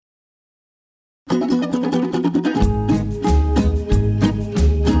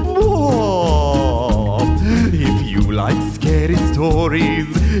like scary stories,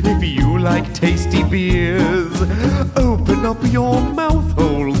 if you like tasty beers, open up your mouth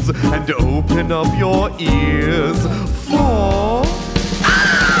holes and open up your ears for... Booze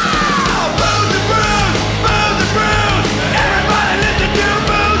and Brews! Booze and Brews! Everybody listen to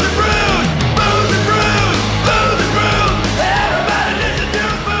Booze and Brews! Booze and Brews! Booze and Brews! Everybody listen to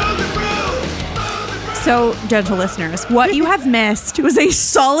Booze and Brews! Booze and Brews! So, gentle listeners, what you have missed was a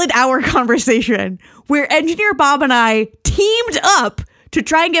solid hour conversation where Engineer Bob and I teamed up to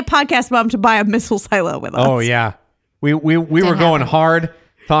try and get Podcast Mom to buy a missile silo with us. Oh, yeah. We were going hard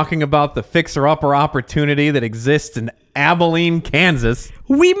talking about the fixer-upper opportunity that exists in Abilene, Kansas.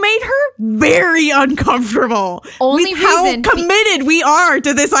 We made her very uncomfortable Only with how reason- committed we are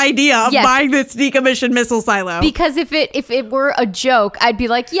to this idea of Yes. buying this decommissioned missile silo. Because if it were a joke, I'd be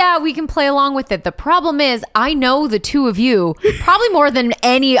like, yeah, we can play along with it. The problem is, I know the two of you probably more than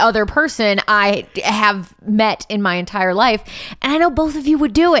any other person I have met in my entire life, and I know both of you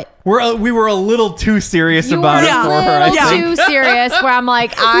would do it. We were a little too serious You about were it a for her, I little think. too serious. Where I'm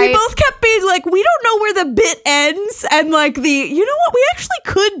like, we both kept being like, we don't know where the bit ends, and like you know what, we actually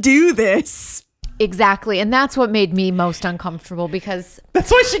could do this. Exactly, and that's what made me most uncomfortable because That's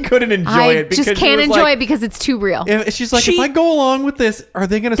why she couldn't enjoy I it. Because just she can't was enjoy like- it because it's too real. She's like, if I go along with this, are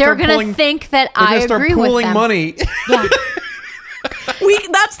they going to They're start going to pulling... think that they're I gonna start agree with pooling them. money. Yeah.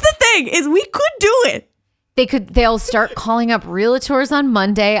 That's the thing, is we could do it. They'll start calling up realtors on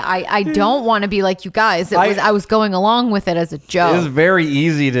Monday. I don't want to be like you guys. I was going along with it as a joke. It is very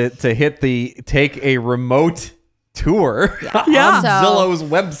easy to take a remote tour Yeah. on So- Zillow's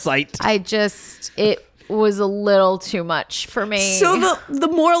website. It was a little too much for me. So the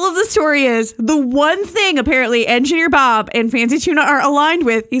moral of the story is, the one thing apparently Engineer Bob and Fancy Tuna are aligned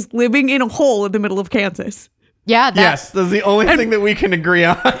with is living in a hole in the middle of Kansas. yeah, Yes, that's the only thing that we can agree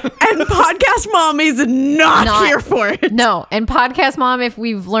on. And Podcast Mom is not here for it. No, and Podcast Mom, if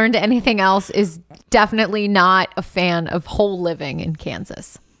we've learned anything else, is definitely not a fan of hole living in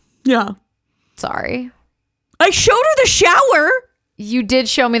Kansas. Yeah. Sorry. I showed her the shower. You did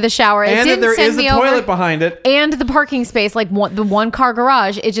show me the shower. It And that didn't there send is a me toilet over. behind it. And the parking space, like the one car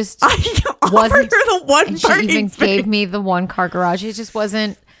garage. It just I offered wasn't. her the one And she parking even space. gave me the one car garage. It just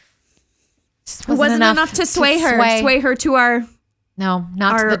wasn't. It wasn't enough to sway her to our No,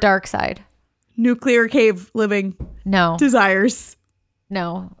 not to our- the dark side. nuclear cave living No, desires.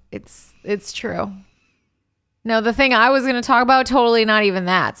 no, it's true. No, the thing I was going to talk about, totally not even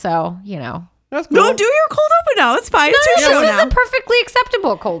that. So, That's cool. No, do your cold open now. It's fine. It's this your show is now. a perfectly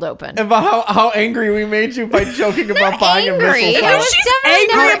acceptable cold open. About how angry we made you by joking about buying a angry. missile It silo. was She's definitely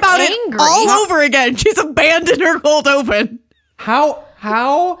angry never about angry. it all over again. She's abandoned her cold open.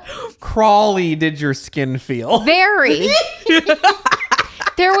 How crawly did your skin feel? Very.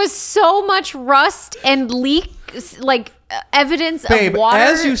 There was so much rust and leak, like evidence Babe, of water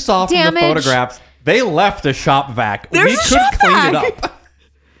as you saw from damage. the photographs, they left a shop vac. There's we a could shop clean vac. it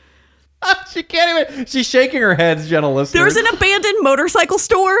up. She can't even. She's shaking her head, gentle listeners. There's an abandoned motorcycle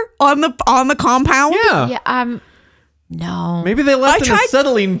store on the compound. Yeah. Yeah, no. Maybe they left I an tried-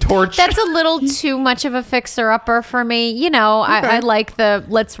 acetylene torch. That's a little too much of a fixer-upper for me. I like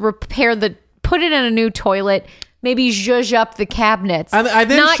let's put it in a new toilet, maybe zhuzh up the cabinets. I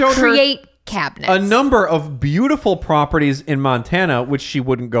then not showed her create cabinets. a number of beautiful properties in Montana, which she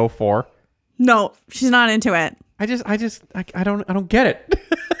wouldn't go for. No, she's not into it. I don't get it.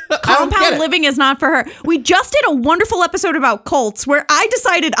 Compound living is not for her. We just did a wonderful episode about cults where I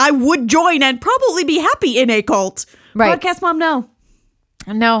decided I would join and probably be happy in a cult. Right. Podcast Mom, no.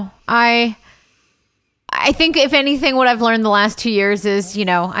 No, I think if anything, what I've learned the last 2 years is,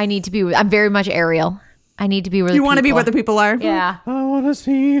 I need to be. I'm very much Ariel. I need to be where You want to be where the people are. Yeah, I wanna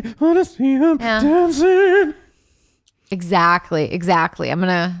see him Yeah. dancing. exactly. I'm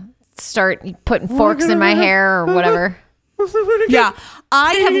gonna start putting forks in my hair or whatever. Yeah.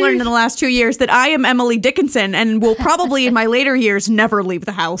 I have learned in the last 2 years that I am Emily Dickinson and will probably in my later years never leave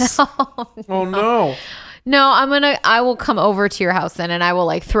the house. Oh no. No, I will come over to your house then, and I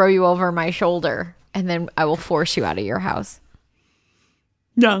will throw you over my shoulder, and then I will force you out of your house.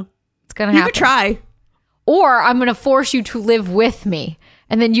 No. It's gonna You happen. could try. Or I'm gonna force you to live with me,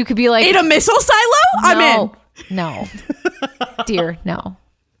 and then you could be like, In a missile silo? I'm in. No, dear, no.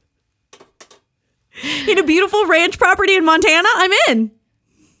 In a beautiful ranch property in Montana? I'm in.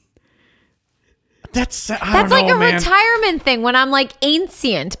 That's That's like a retirement thing when I'm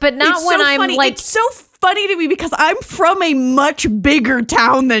ancient, but not It's when so I'm funny. It's so funny to me because I'm from a much bigger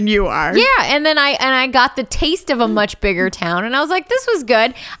town than you are. Yeah, and then I got the taste of a much bigger town, and I was like, this was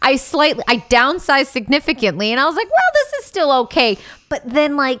good. I downsized significantly, and I was like, well, this is still okay. But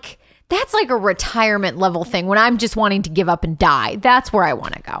then That's like a retirement level thing when I'm just wanting to give up and die. That's where I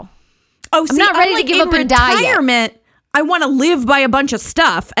want to go. Oh, see, not ready to like give up in and die yet. retirement, I want to live by a bunch of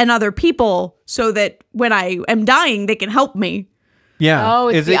stuff and other people so that when I am dying, they can help me. Yeah. Oh,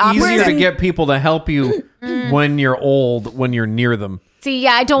 it's Is the it easier opposite. to get people to help you when you're old, when you're near them? See,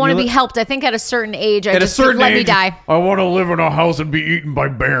 yeah, I don't want to You be look- helped. I think at a certain age, I At a just certain let age, me die. I want to live in a house and be eaten by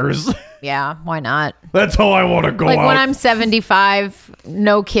bears. Yeah, why not? That's how I want to go Like out. when I'm 75,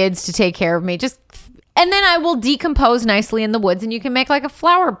 no kids to take care of me. And then I will decompose nicely in the woods and you can make like a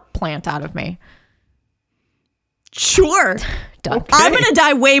flower plant out of me. Sure. Done. I'm going to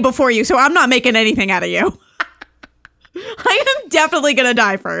die way before you, so I'm not making anything out of you. I am definitely going to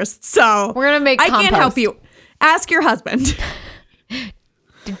die first. So We're gonna make I can't compost. help you. Ask your husband.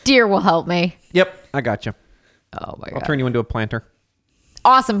 Deer will help me. Yep, I got you. Oh my I'll God. turn you into a planter.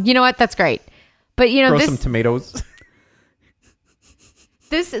 Awesome. You know what? That's great. But you know, Grow some this tomatoes.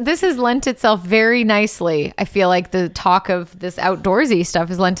 this has lent itself very nicely. I feel like the talk of this outdoorsy stuff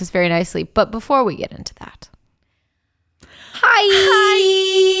has lent us very nicely. But before we get into that.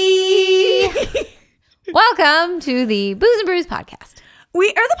 Hi. Welcome to the Booze and Brews podcast. We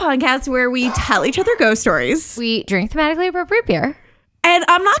are the podcast where we tell each other ghost stories. We drink thematically appropriate beer. And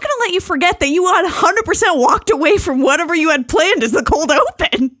I'm not going to let you forget that you 100% walked away from whatever you had planned as the cold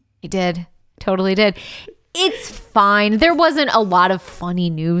open. I did. Totally did. It's fine. There wasn't a lot of funny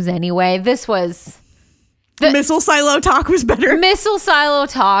news anyway. This was Missile silo talk was better. missile silo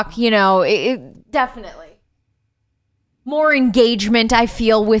talk, it definitely more engagement I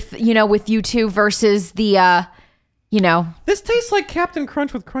feel with you two versus the This tastes like Captain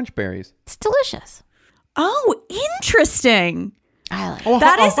Crunch with crunch berries. it's delicious. Oh, interesting. I like it. Oh,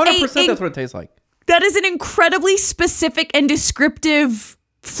 That is 100% that's what it tastes like. That is an incredibly specific and descriptive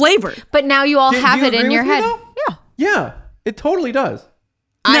flavor. But now you all Do have you it in agree your with me, head. though? Yeah. Yeah, it totally does.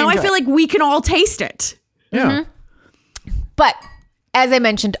 Now I enjoy feel it. like we can all taste it. Yeah. But as I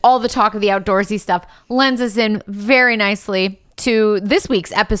mentioned, all the talk of the outdoorsy stuff lends us in very nicely to this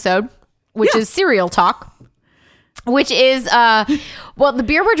week's episode, which is cereal talk, which is, the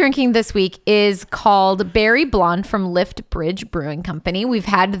beer we're drinking this week is called Berry Blonde from Lift Bridge Brewing Company. We've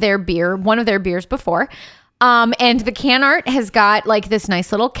had their beer, one of their beers before. And the can art has got like this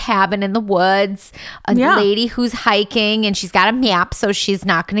nice little cabin in the woods, a Yeah. lady who's hiking, and she's got a map so she's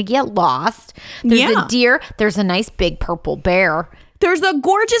not going to get lost. There's Yeah. a deer. There's a nice big purple bear. There's the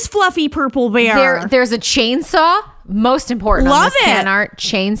gorgeous fluffy purple bear. There's a chainsaw. Most important on Love this can it. art.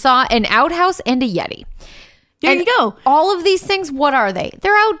 Chainsaw, an outhouse, and a Yeti. There And you go. All of these things, what are they?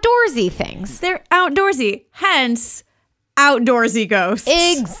 They're outdoorsy things. They're outdoorsy, hence outdoorsy ghosts.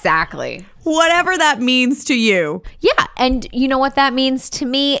 Exactly. Whatever that means to you. Yeah. And you know what that means to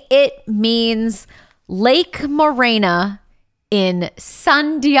me? It means Lake Morena in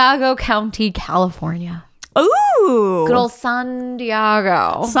San Diego County, California. Ooh. Good old San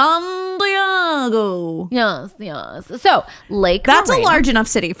Diego. San Diego. Yes, yes. So, Lake That's Morena. a large enough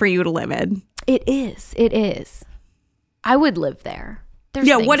city for you to live in. It is. It is. I would live there. There's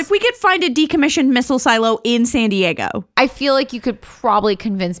Yeah, what things. if we could find a decommissioned missile silo in San Diego? I feel like you could probably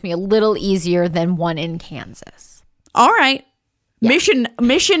convince me a little easier than one in Kansas. All right. Mission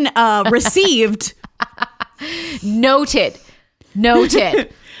received. Noted.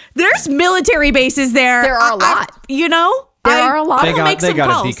 There's military bases there. There are a lot. There are a lot. They got make some a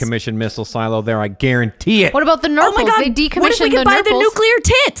calls. decommissioned missile silo there. I guarantee it. What about the Nurples? Oh my God. They decommissioned What if we the could buy the Nurples. nuclear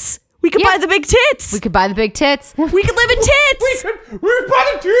tits? We could Yeah. buy the big tits. We could buy the big tits. We could live in tits. We're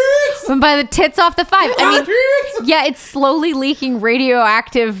by the tits. And buy the tits off the 5. I mean, Tits. yeah, it's slowly leaking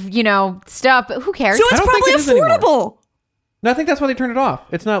radioactive, stuff, but who cares? So it's don't think probably it is anymore. affordable. No, I think that's why they turned it off.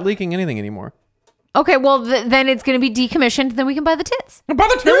 It's not leaking anything anymore. Okay, well, then it's going to be decommissioned. Then we can buy the tits. By the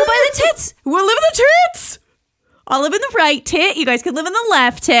tits. Then we'll buy the tits. We'll live in the tits. I'll live in the right tit. You guys can live in the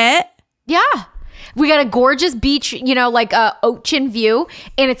left tit. Yeah. We got a gorgeous beach, like a ocean view,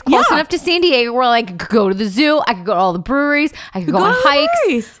 and it's close Yeah. enough to San Diego where I could go to the zoo, I could go to all the breweries, I could go go on to the hikes,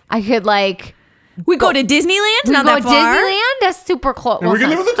 breweries. I could We go to Disneyland. we Not go that to far. Disneyland. That's super close. And we can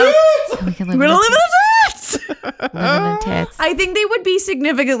live in the tits. We can live We're in gonna the live in the tits. live in the tits. I think they would be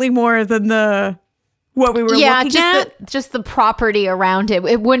significantly more than what we were Yeah, looking at. just the property around it.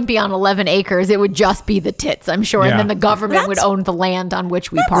 It wouldn't be on 11 acres. It would just be the tits, I'm sure. Yeah. And then the government would That's- own the land on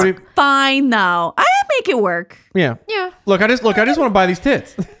which we What do park. you- Fine though. I make it work. Yeah. Yeah. Look, I just want to buy these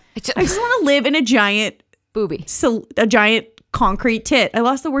tits. I just want to live in a giant Booby. concrete tit. I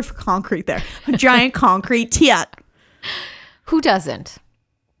lost the word for concrete there. A giant concrete tit. Who doesn't?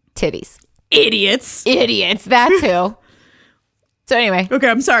 Titties. Idiots. Idiots. That's who. So anyway, Okay,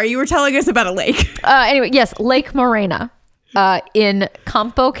 I'm sorry. You were telling us about a lake. yes, Lake Morena. in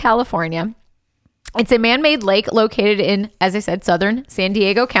Campo, California. It's a man-made lake located in, as I said, southern San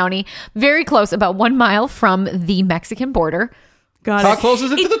Diego County, very close, about 1 mile from the Mexican border. Got How it. close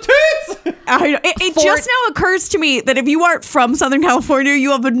is it to the tits? I know. It just now occurs to me that if you aren't from Southern California,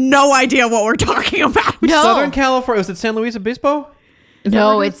 you have no idea what we're talking about. No. Southern California. Was it San Luis Obispo?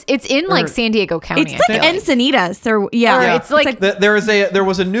 No, it's in like San Diego County. It's like Encinitas. Yeah. It's like There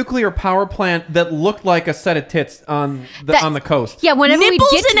was a nuclear power plant that looked like a set of tits on the coast. yeah. Whenever Nipples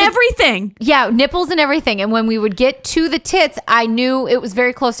we get and to the- everything. Yeah, nipples and everything. And when we would get to the tits, I knew it was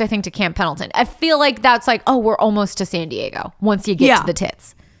very close, I think, to Camp Pendleton. I feel like that's like, oh, we're almost to San Diego once you get to the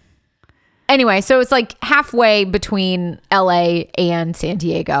tits. Anyway, so it's like halfway between LA and San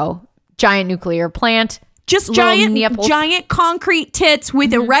Diego. Giant nuclear plant. Just Little nipples. giant concrete tits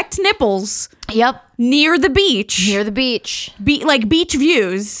with erect nipples Yep. near the beach. Near the beach. Like beach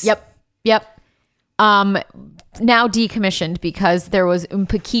views. Yep. Now decommissioned because there was un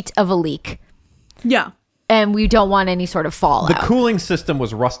paquete of a leak. Yeah. And we don't want any sort of fallout. The cooling system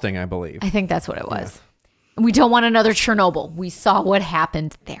was rusting, I believe. I think that's what it was. And we don't want another Chernobyl. We saw what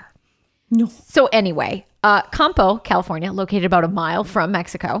happened there. No. So anyway, Campo, California, located about a mile from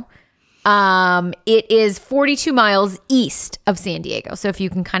Mexico. It is 42 miles east of San Diego. So if you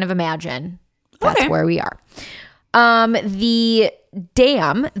can kind of imagine, that's where we are. The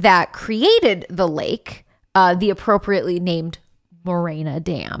dam that created the lake, the appropriately named Morena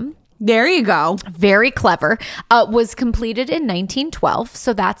Dam, There you go. very clever, was completed in 1912.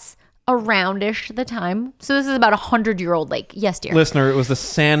 So that's aroundish the time. So this is about 100-year-old lake. Yes, dear. Listener, it was the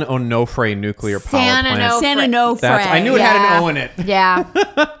San Onofre nuclear power plant. San Onofre. I knew it had an O in it. Yeah.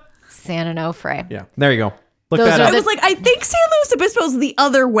 San Onofre. Yeah, there you go. Look Those that are up. I was like, I think San Luis Obispo is the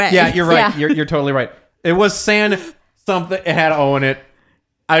other way. Yeah, you're right. Yeah. You're totally right. It was San something. It had O in it.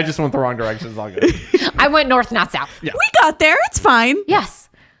 I just went the wrong direction. It's all good. I went north, not south. We got there. It's fine. Yes.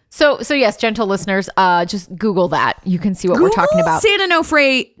 So yes, gentle listeners, just Google that. You can see what we're talking about. San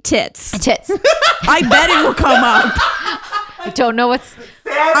Onofre tits. Tits. I bet it will come up. I don't know what's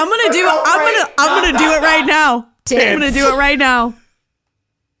I'm gonna do it right now. I'm gonna do it right now.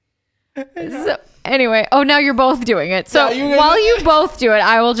 so, anyway. Oh, now you're both doing it. So while you both do it,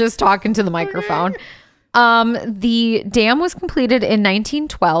 I will just talk into the microphone. The dam was completed in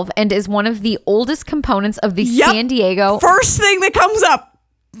 1912 and is one of the oldest components of the Yep. San Diego. First thing that comes up.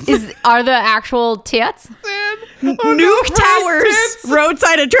 Are the actual tits? Nuke Towers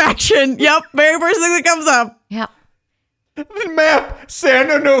roadside attraction. Yep, very first thing that comes up. Yeah. Map San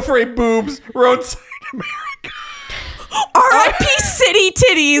Onofre boobs roadside America. R.I.P. City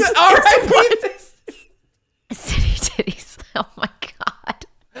Titties. R.I.P. City titties. Oh my god.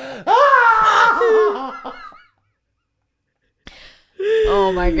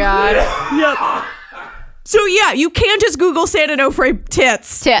 Oh my god. Yep. So yeah, you can just Google San Onofre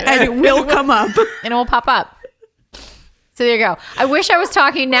tits, Tits. and it will come up. And it will pop up. So there you go. I wish I was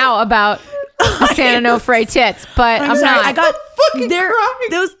talking now about the San Onofre tits, but I'm sorry, not. I got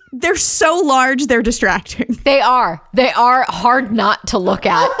they're so large, they're distracting. They are hard not to look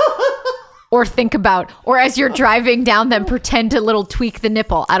at or think about. Or as you're driving down them, pretend to little tweak the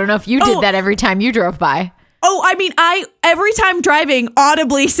nipple. I don't know if you did that every time you drove by. Oh, I mean, I every time driving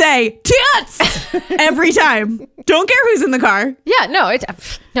audibly say tits every time. Don't care who's in the car. Yeah, no,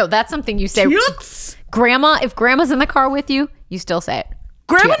 that's something you say. Tits. If grandma's in the car with you, you still say it.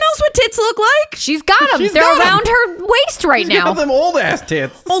 Grandma Tits. knows what tits look like. She's got them. She's They're got 'em. around her waist right Now now. them old ass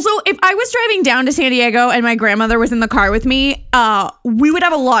tits. Also, if I was driving down to San Diego and my grandmother was in the car with me, we would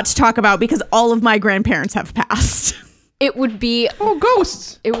have a lot to talk about because all of my grandparents have passed. It would be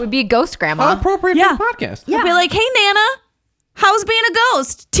Ghosts. ghost grandma. How appropriate Yeah. for the podcast. I'd be like, hey, Nana, how's being a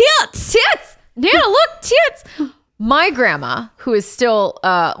ghost? Tits. Tits. Yeah, look, tits. My grandma, who is still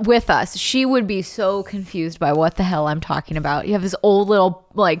with us, she would be so confused by what the hell I'm talking about. You have this old little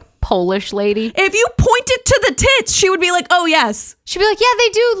like Polish lady. If you pointed to the tits, she would be like, oh, yes. She'd be like, yeah, they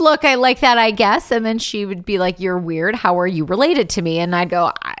do look like that, I guess. And then she would be like, you're weird. How are you related to me? And I'd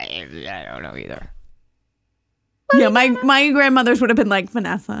go, I don't know either. Yeah, my grandmothers would have been like,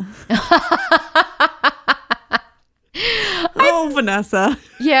 Vanessa. Oh, Vanessa.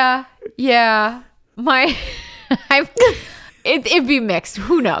 Yeah. It'd be mixed.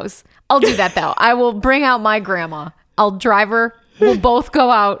 Who knows? I'll do that though. I will bring out my grandma. I'll drive her. We'll both go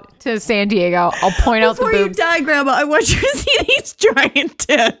out to San Diego. I'll point out the Before you boobs. die, Grandma, I want you to see these giant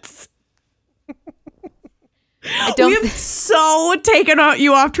tits. I don't. We have so taken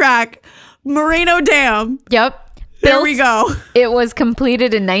you off track. Moreno Dam. Yep. There we go. It was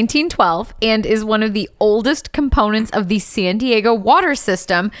completed in 1912 and is one of the oldest components of the San Diego water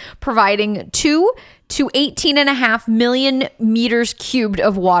system, providing 2 to 18.5 million meters cubed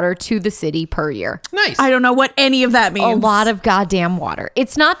of water to the city per year. Nice. I don't know what any of that means. A lot of goddamn water.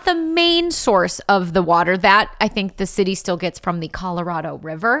 It's not the main source of the water. That I think the city still gets from the Colorado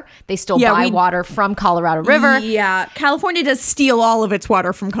River. They still buy water from Colorado River. Yeah, California does steal all of its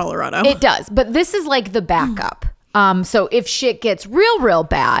water from Colorado. It does, but this is like the backup. So if shit gets real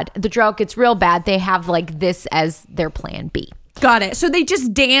bad, the drought gets real bad, they have like this as their plan B. Got it. So they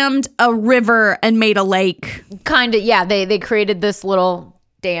just dammed a river and made a lake. Kind of, yeah. They created this little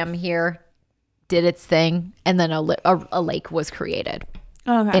dam here, did its thing, and then a lake was created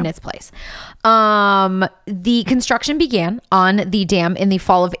in its place. The construction began on the dam in the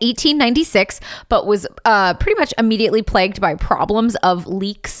fall of 1896, but was pretty much immediately plagued by problems of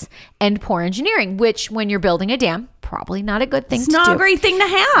leaks and poor engineering, which when you're building a dam, probably not a good thing to do. It's not a great thing to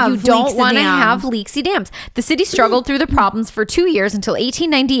have. You don't want to have leaksy dams. The city struggled through the problems for 2 years until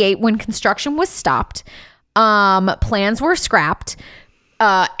 1898 when construction was stopped. Plans were scrapped.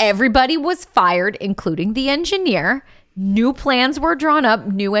 Everybody was fired, including the engineer. New plans were drawn up.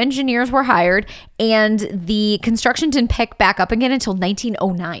 New engineers were hired. And the construction didn't pick back up again until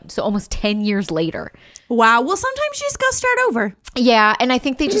 1909. So almost 10 years later. Wow. Well, sometimes you just got to start over. Yeah. And I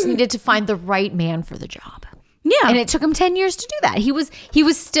think they just needed to find the right man for the job. Yeah. And it took him 10 years to do that. He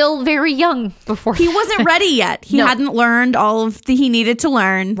was still very young before He wasn't ready yet. He hadn't learned all of he needed to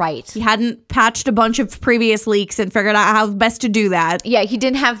learn. Right. He hadn't patched a bunch of previous leaks and figured out how best to do that. Yeah, he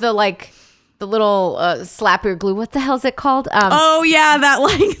didn't have the little slapper glue. What the hell is it called? Oh yeah, that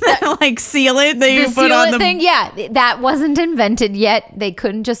sealant that you put on the thing. Yeah, that wasn't invented yet. They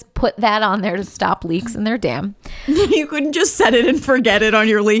couldn't just put that on there to stop leaks in their dam. You couldn't just set it and forget it on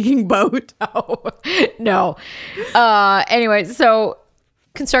your leaking boat. No. Anyway, so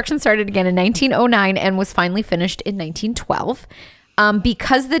construction started again in 1909 and was finally finished in 1912.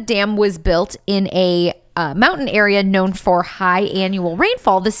 Because the dam was built in a mountain area known for high annual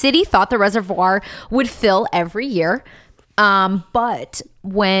rainfall, the city thought the reservoir would fill every year. But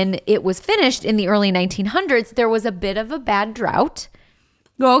when it was finished in the early 1900s, there was a bit of a bad drought.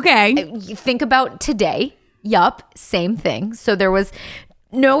 Okay. You think about today. Yup, same thing. So there was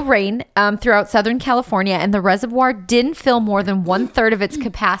no rain throughout Southern California, and the reservoir didn't fill more than 1/3 of its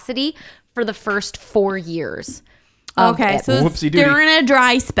capacity for the first 4 years. Okay, so they're in a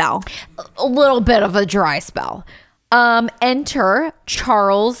dry spell. A little bit of a dry spell. Enter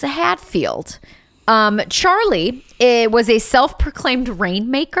Charles Hatfield. Charlie was a self-proclaimed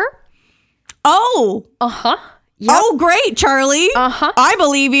rainmaker. Oh. Uh-huh. Yep. Oh, great, Charlie. Uh-huh. I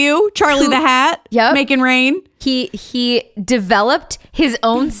believe you. Charlie the Hat. Yep. Making rain. He developed his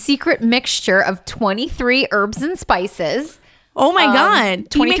own secret mixture of 23 herbs and spices. Oh my God.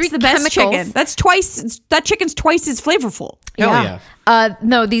 23 he makes the best chemicals. chicken. That chicken's twice as flavorful. Hell yeah.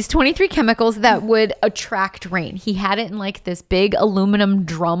 No, these 23 chemicals that would attract rain. He had it in like this big aluminum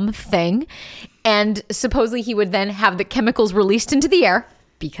drum thing. And supposedly he would then have the chemicals released into the air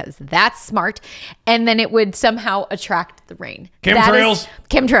because that's smart. And then it would somehow attract the rain. Chemtrails.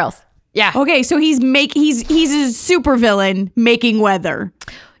 Chemtrails. Yeah. Okay, so he's a super villain making weather.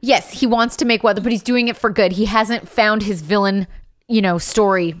 Yes, he wants to make weather, but he's doing it for good. He hasn't found his villain,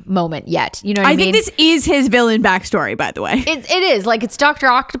 story moment yet. You know what I mean? I think this is his villain backstory, by the way. It is. Like, it's Dr.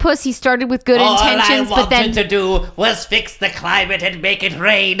 Octopus. He started with good intentions, but then... All I wanted to do was fix the climate and make it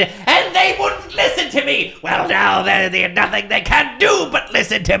rain, and they wouldn't listen to me. Well, now there's nothing they can do but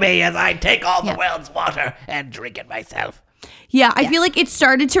listen to me as I take all the world's water and drink it myself. Yeah, I feel like it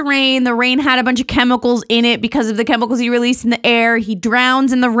started to rain. The rain had a bunch of chemicals in it because of the chemicals he released in the air. He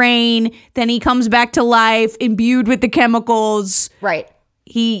drowns in the rain. Then he comes back to life, imbued with the chemicals. Right.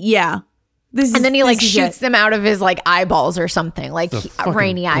 And then he shoots them out of his eyeballs or something,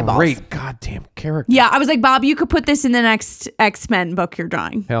 rainy eyeballs. Great goddamn character. Yeah, I was like, Bob, you could put this in the next X-Men book you're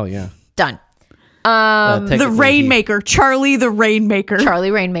drawing. Hell yeah. Done. The Rainmaker, Charlie the Rainmaker.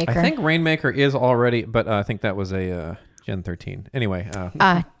 Charlie Rainmaker. I think Rainmaker is already, but I think that was a Gen 13. Anyway.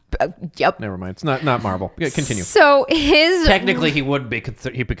 Yep. Never mind. It's not Marvel. Yeah, continue. So his... Technically, he would be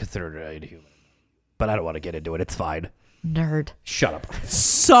considered a human. But I don't want to get into it. It's fine. Nerd. Shut up.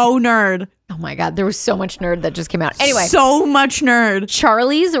 So nerd. Oh my God. There was so much nerd that just came out. Anyway. So much nerd.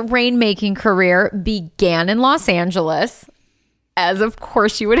 Charlie's rainmaking career began in Los Angeles. As of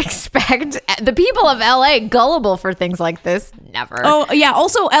course you would expect. The people of LA gullible for things like this. Never. Oh yeah.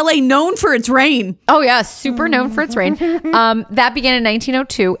 Also LA known for its rain. Oh yeah. Super known for its rain. That began in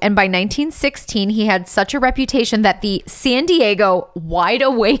 1902. And by 1916, he had such a reputation that the San Diego Wide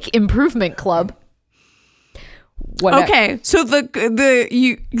Awake Improvement Club, Whatever. Okay, so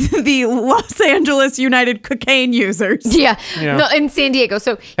the Los Angeles United cocaine users. Yeah. Yeah. No, in San Diego.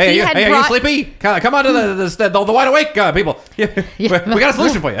 So Hey, he you, had hey, brought. are you sleepy? Come on to the wide awake people. Yeah, we got a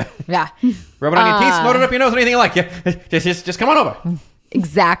solution for you. Yeah. Rub it on your teeth, snort it up your nose, anything you like. Yeah, just come on over.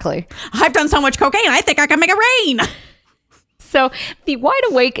 Exactly. I've done so much cocaine, I think I can make it rain. So the Wide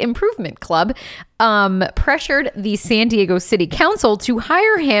Awake Improvement Club pressured the San Diego City Council to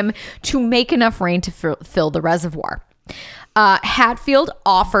hire him to make enough rain to fill the reservoir. Hatfield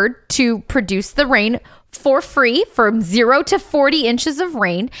offered to produce the rain for free from 0 to 40 inches of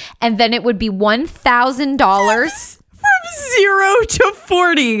rain, and then it would be $1,000 From 0 to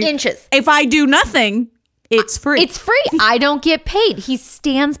 40 inches. If I do nothing, it's free. It's free. I don't get paid. He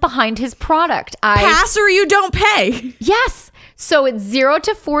stands behind his product. Pass or you don't pay. Yes. So it's 0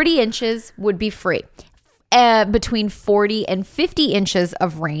 to 40 inches would be free. Between 40 and 50 inches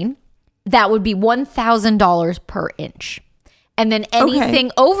of rain, that would be $1,000 per inch. And then anything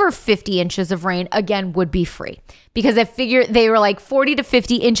over 50 inches of rain, again, would be free. Because I figure they were like 40 to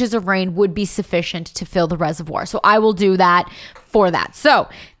 50 inches of rain would be sufficient to fill the reservoir. So I will do that for that. So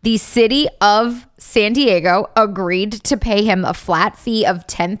the city of San Diego agreed to pay him a flat fee of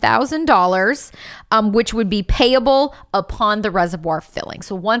 $10,000, which would be payable upon the reservoir filling.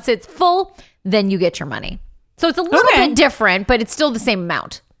 So once it's full, then you get your money. So it's a little bit different, but it's still the same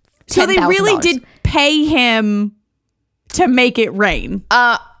amount. So they really $10,000. did pay him to make it rain.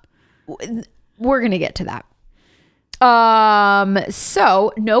 We're going to get to that.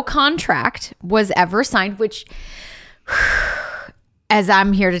 So no contract was ever signed, which, as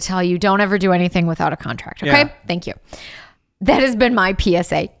I'm here to tell you, don't ever do anything without a contract. Okay. Yeah. Thank you. That has been my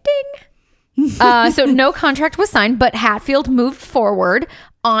PSA. Ding. So no contract was signed, but Hatfield moved forward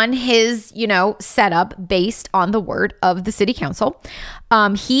on his, setup based on the word of the city council.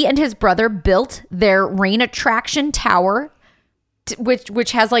 He and his brother built their rain attraction tower,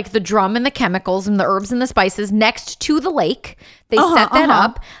 which has like the drum and the chemicals and the herbs and the spices next to the lake. They set that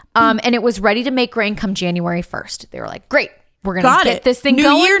up, and it was ready to make rain come January 1st. They were like, great, we're going to get this thing New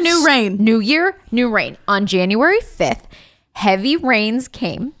going. year, new rain. New year, new rain. On January 5th, heavy rains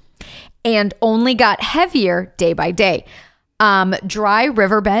came and only got heavier day by day. Dry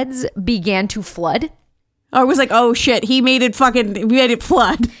riverbeds began to flood. I was like, oh shit, he made it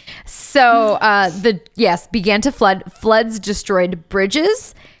flood. So began to flood. Floods destroyed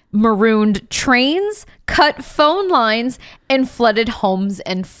bridges, marooned trains, cut phone lines, and flooded homes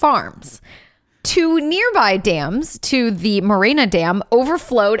and farms. Two nearby dams to the Morena Dam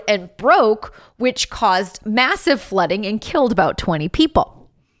overflowed and broke, which caused massive flooding and killed about 20 people.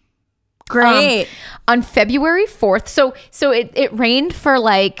 Great. On February 4th, so it rained for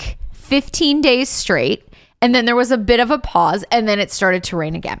like 15 days straight, and then there was a bit of a pause, and then it started to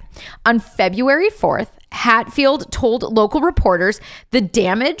rain again. On February 4th, Hatfield told local reporters the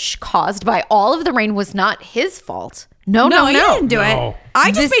damage caused by all of the rain was not his fault. No. He didn't do it.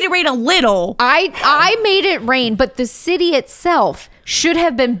 I just made it rain a little. I made it rain, but the city itself should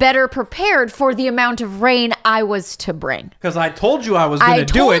have been better prepared for the amount of rain I was to bring. Because I told you I was going I to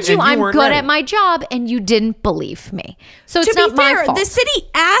do it, told you and you I'm weren't good ready. at my job, and you didn't believe me. So it's To not be my fair, fault. the city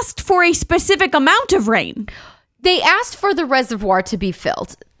asked for a specific amount of rain. They asked for the reservoir to be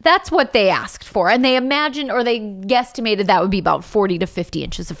filled. That's what they asked for, and they imagined or they guesstimated that would be about 40 to 50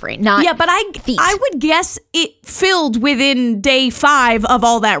 inches of rain. Not Yeah, but feet. I would guess it filled within day 5 of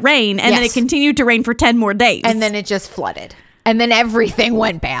all that rain, and then Yes. it continued to rain for 10 more days. And then it just flooded. And then everything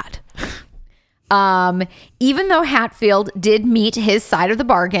went bad. Even though Hatfield did meet his side of the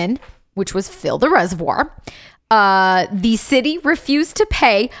bargain, which was fill the reservoir, the city refused to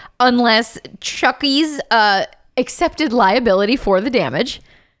pay unless Chucky's accepted liability for the damage.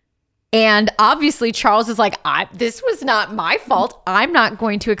 And obviously Charles is like, this was not my fault. I'm not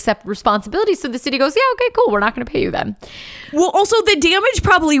going to accept responsibility. So the city goes, yeah, okay, cool. We're not going to pay you then. well, also the damage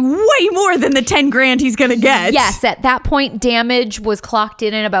probably way more than the 10 grand he's gonna get. Yes, at that point, damage was clocked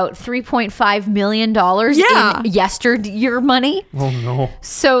in at about $3.5 million Yeah. in yesteryear money. Oh, no.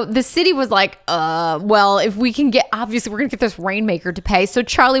 So the city was like, well, if we can get, obviously we're going to get this rainmaker to pay. So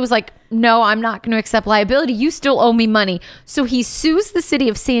Charlie was like, no, I'm not going to accept liability. You still owe me money. So he sues the city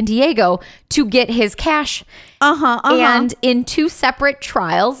of San Diego to get his cash. And in 2 separate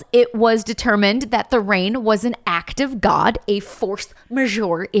trials, it was determined that the rain was an act of God, a force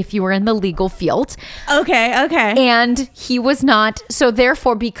majeure, if you were in the legal field. Okay. And he was not, so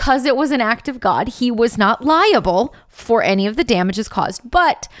therefore, because it was an act of God, he was not liable for any of the damages caused.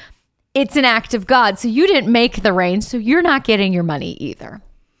 But it's an act of God, so you didn't make the rain, so you're not getting your money either.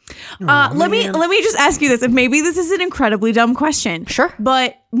 Let me just ask you this. If maybe this is an incredibly dumb question. Sure.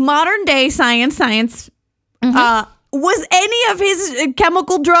 But modern day science Was any of his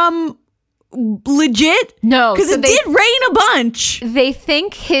chemical drum legit? No, because so it they- did rain a bunch. They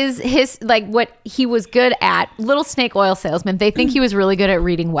think his like what he was good at, little snake oil salesman. They think he was really good at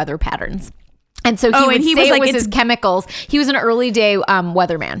reading weather patterns, and so he would say it was his chemicals. He was an early day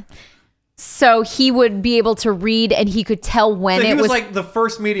weatherman, so he would be able to read and he could tell when So it he was was. like the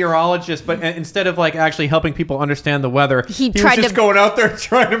first meteorologist, but instead of like actually helping people understand the weather, he was tried just to- going out there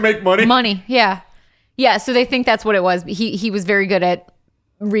trying to make money. Money, yeah. So they think that's what it was. He was very good at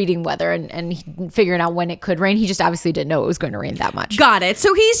reading weather and figuring out when it could rain. He just obviously didn't know it was going to rain that much. Got it.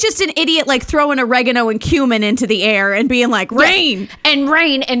 So he's just an idiot, like throwing oregano and cumin into the air and being like, rain. And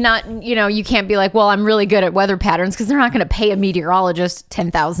rain, and not, you can't be like, well, I'm really good at weather patterns, because they're not going to pay a meteorologist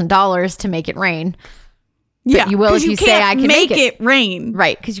 $10,000 to make it rain. Yeah, you will 'cause if you say I can make it rain.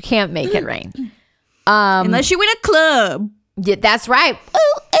 Right, because you can't make it rain. Unless you win a club. Yeah, that's right.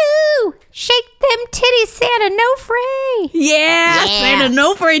 Ooh, ooh, shake them titties, Santa, no free. Yeah, Santa,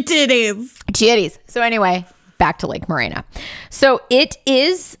 no free titties. Titties. So anyway, back to Lake Morena. So it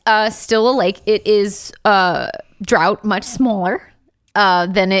is still a lake. It is drought, much smaller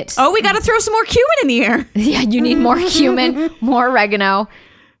than it. Oh, we got to throw some more cumin in the air. Yeah, you need more cumin, more oregano,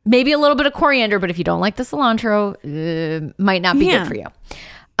 maybe a little bit of coriander. But if you don't like the cilantro, might not be Yeah. good for you.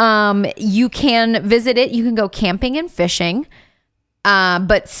 You can visit it. You can go camping and fishing.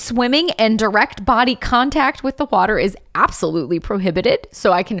 But swimming and direct body contact with the water is absolutely prohibited.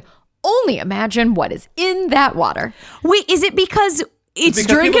 So I can only imagine what is in that water. Wait, is it because it's Because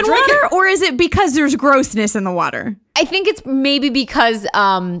drinking people drink water, it. or is it because there's grossness in the water? I think it's maybe because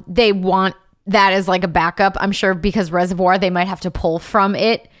they want that as like a backup. I'm sure because reservoir, they might have to pull from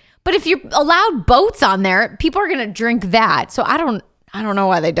it. But if you allowed boats on there, people are going to drink that. So I don't know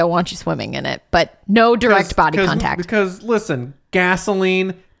why they don't want you swimming in it, but no direct body contact. Because listen,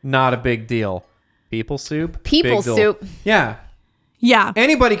 gasoline, not a big deal. People soup, People big deal. soup. Yeah, Yeah.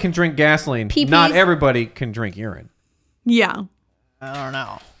 anybody can drink gasoline. Pee-pee. Not everybody can drink urine. Yeah. I don't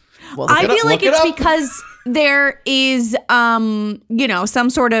know. I it up, feel like look it it's up. because there is, some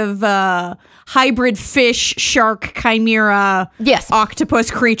sort of hybrid fish, shark, chimera, Yes. octopus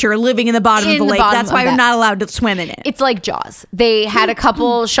creature living in the bottom In of the the lake. bottom That's of why you're that. not allowed to swim in it. It's like Jaws. They had a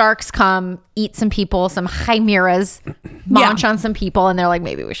couple sharks come eat some people, some chimeras, munch on some people, and they're like,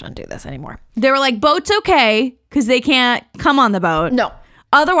 maybe we shouldn't do this anymore. They were like, boat's okay because they can't come on the boat. No.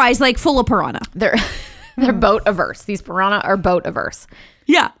 Otherwise, like full of piranha. They're boat averse. These piranha are boat averse.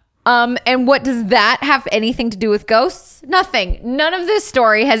 Yeah. And what does that have anything to do with ghosts? Nothing. None of this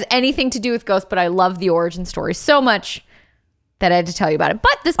story has anything to do with ghosts, but I love the origin story so much that I had to tell you about it.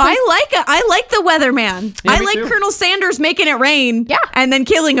 But this place, I like it. I like the weatherman. Yeah, I me like too. Colonel Sanders making it rain. Yeah. And then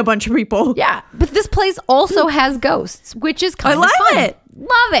killing a bunch of people. yeah, but this place also has ghosts, which is kind I of love fun. it.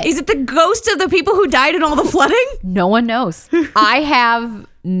 Love it. Is it the ghost of the people who died in all the flooding? No one knows. I have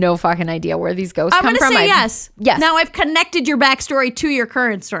no fucking idea where these ghosts I'm come going to from. say I've- yes. Yes. Now I've connected your backstory to your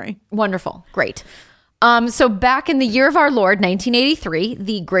current story. Wonderful. Great. So back in the year of our Lord, 1983,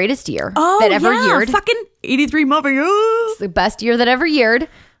 the greatest year that ever yeared. Fucking 83 motherfuckers. The best year that ever yeared.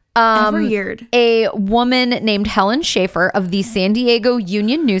 Ever yeared. A woman named Helen Schaefer of the San Diego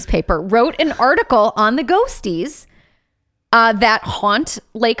Union newspaper wrote an article on the ghosties that haunt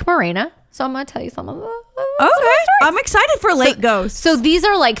Lake Morena. So I'm going to tell you some of them. Okay. I'm excited for late ghosts. So these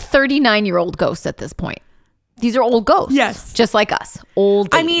are like 39-year-old ghosts at this point. These are old ghosts. Yes. Just like us. Old.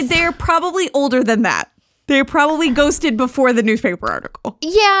 I mean, they're probably older than that. They're probably ghosted before the newspaper article.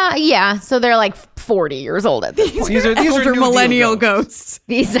 Yeah. So they're like 40 years old at this point. These are Older New Deal millennial ghosts.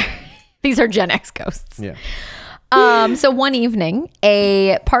 ghosts. These are Gen X ghosts. Yeah. So one evening,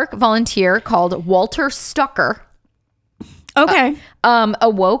 a park volunteer called Walter Stucker Okay.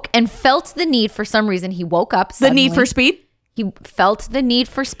 awoke and felt the need for some reason. He woke up The suddenly. need for speed? He felt the need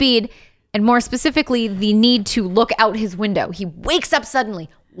for speed, and more specifically, the need to look out his window. He wakes up suddenly.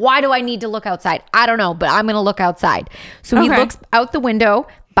 Why do I need to look outside? I don't know, but I'm going to look outside. So he Okay. looks out the window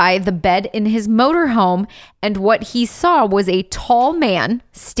by the bed in his motorhome, and what he saw was a tall man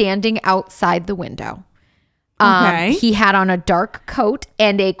standing outside the window. Okay. He had on a dark coat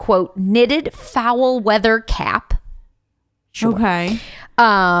and a, quote, knitted foul weather cap. Okay.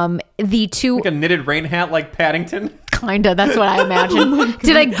 The two, Like a knitted rain hat like Paddington. kinda, that's what I imagine.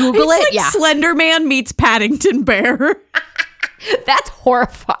 Did I Google It's it? like Yeah. Slender Man meets Paddington Bear. That's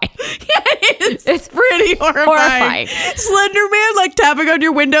horrifying. It's pretty horrifying. Horrifying. Slender Man, like tapping on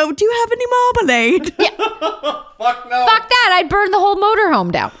your window. Do you have any marmalade? Fuck no. Fuck that. I'd burn the whole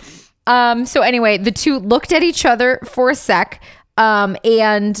motorhome down. So anyway, the two looked at each other for a sec.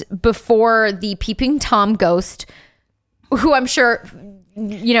 And before the peeping Tom ghost, who I'm sure,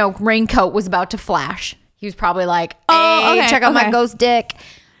 raincoat was about to flash, He was probably like, hey, Oh, okay, check out my okay. ghost dick.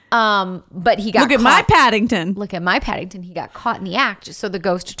 But he got Look at caught. my Paddington. Look at my Paddington. He got caught in the act. So the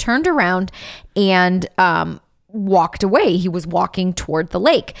ghost turned around and walked away. He was walking toward the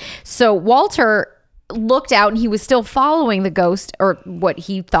lake. So Walter looked out and he was still following the ghost, or what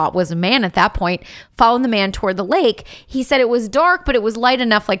he thought was a man at that point, following the man toward the lake. He said it was dark, but it was light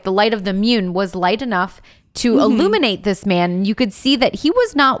enough, like the light of the moon was light enough to illuminate this man. And you could see that he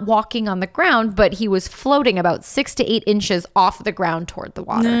was not walking on the ground, but he was floating about 6 to 8 inches off the ground toward the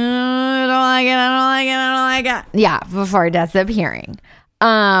water. I don't like it. I don't like it. I don't like it. Yeah, before disappearing.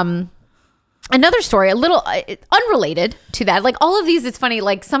 Another story, a little unrelated to that. Like all of these, it's funny.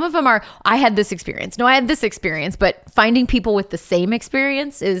 Like some of them are, I had this experience. No, I had this experience. But finding people with the same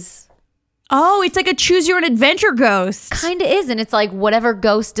experience is Oh, it's like a choose your own adventure ghost. kind of is. And it's like whatever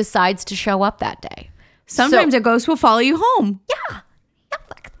ghost decides to show up that day. Sometimes a ghost will follow you home.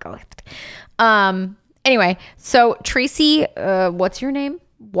 Anyway, so Tracy, what's your name?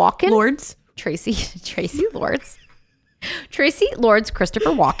 Walken? Lords. Tracy Lords. Tracy Lords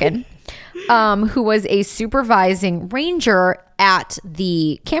Christopher Walken, who was a supervising ranger at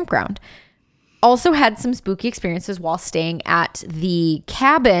the campground, also had some spooky experiences while staying at the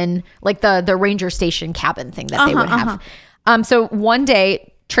cabin, like the ranger station cabin thing that they would have. So one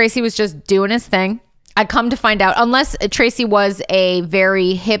day, Tracy was just doing his thing. I'd come to find out, unless Tracy was a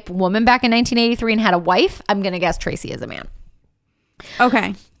very hip woman back in 1983 and had a wife, I'm going to guess Tracy is a man.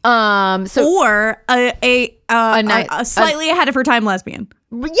 Okay. So Or a slightly ahead of her time lesbian.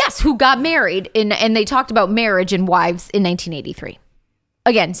 yes, who got married and they talked about marriage and wives in 1983.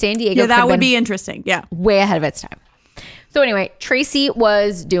 Again, San Diego. Yeah, that could've would been be interesting. Yeah. way ahead of its time. So anyway, Tracy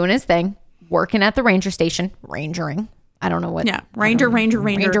was doing his thing, working at the ranger station, rangering. I don't know what. Yeah. Ranger. Ranger.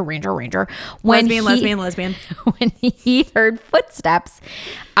 Lesbian. When he heard footsteps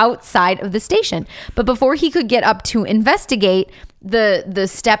outside of the station. But before he could get up to investigate, the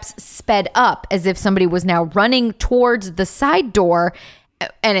steps sped up as if somebody was now running towards the side door,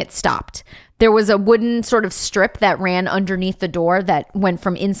 and it stopped. There was a wooden sort of strip that ran underneath the door that went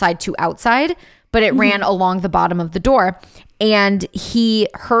from inside to outside, but it ran along the bottom of the door. And he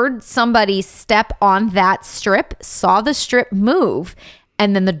heard somebody step on that strip, saw the strip move,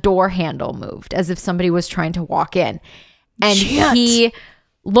 and then the door handle moved as if somebody was trying to walk in. And he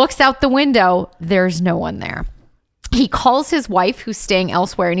looks out the window. There's no one there. He calls his wife, who's staying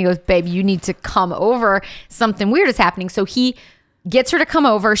elsewhere, and he goes, babe, you need to come over. Something weird is happening. So he gets her to come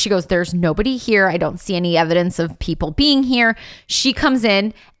over. She goes, there's nobody here. I don't see any evidence of people being here. She comes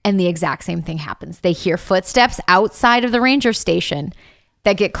in and the exact same thing happens. They hear footsteps outside of the ranger station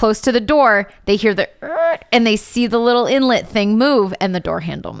that get close to the door. They hear the and they see the little inlet thing move and the door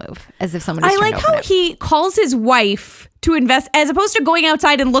handle move as if someone is I trying like to open how it. he calls his wife to invest, as opposed to going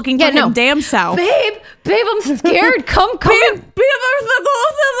outside and looking for him damn self. Babe, I'm scared. Come. Babe, there's the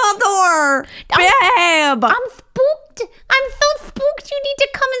ghost in the door. Babe. I'm spooked. I'm so spooked. You need to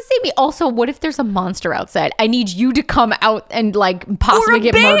come and save me. Also, what if there's a monster outside? I need you to come out and like possibly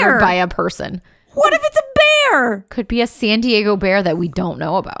get bear. murdered by a person. What if it's a bear? Could be a San Diego bear that we don't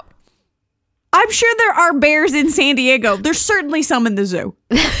know about. I'm sure there are bears in San Diego. There's certainly some in the zoo.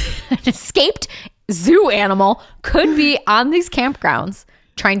 An escaped zoo animal could be on these campgrounds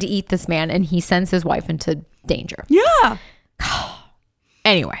trying to eat this man, and he sends his wife into danger. Yeah.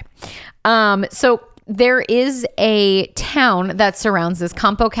 Anyway, so there is a town that surrounds this.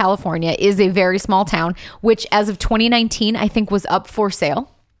 Campo, California is a very small town, which as of 2019, I think was up for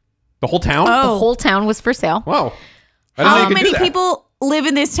sale. The whole town? The whole town was for sale. Whoa. I didn't know How you could do many that. people live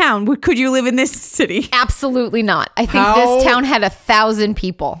in this town? Could you live in this city? Absolutely not. I think How- this town had 1,000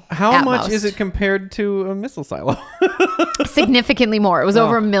 people. How at much most. is it compared to a missile silo? Significantly more. It was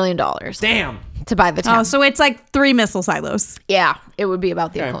over $1 million Damn. to buy the town. Oh, so it's like 3 missile silos. Yeah, it would be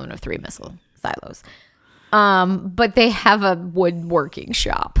about the equivalent of 3 missile silos. But they have a woodworking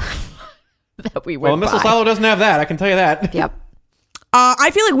shop that we would Well, a missile buy. silo doesn't have that. I can tell you that. Yep.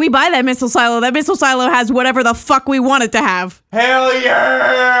 I feel like we buy that missile silo. That missile silo has whatever the fuck we want it to have. Hell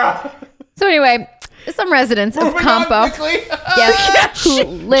yeah! So anyway, some residents of Moving on Campo, quickly. yes, who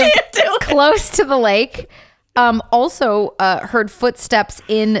live can't do it. close to the lake, also heard footsteps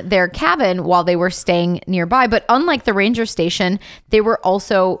in their cabin while they were staying nearby. But unlike the ranger station, they were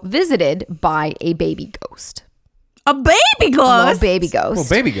also visited by a baby ghost. A baby A ghost. little baby ghost. Well,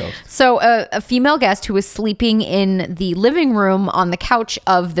 baby ghost. So a female guest who was sleeping in the living room on the couch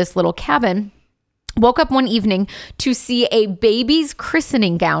of this little cabin woke up one evening to see a baby's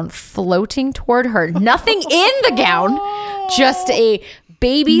christening gown floating toward her. Nothing in the gown, just a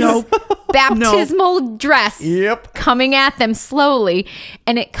baby's baptismal dress Yep. coming at them slowly,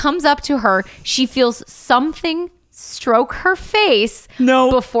 and it comes up to her. She feels something stroke her face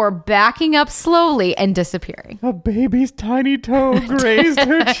before backing up slowly and disappearing. A baby's tiny toe grazed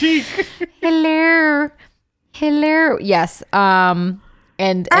her cheek. Hello. Yes.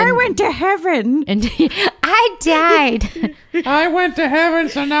 And I went to heaven. and I died. I went to heaven,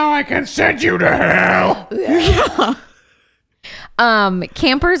 so now I can send you to hell.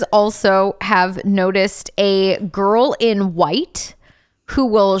 Campers also have noticed a girl in white who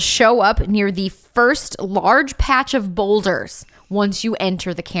will show up near the first large patch of boulders once you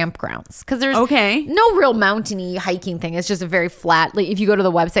enter the campgrounds. Because there's no real mountainy hiking thing. It's just a very flat, like if you go to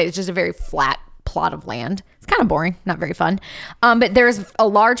the website, it's just a very flat plot of land. It's kind of boring, not very fun. But there's a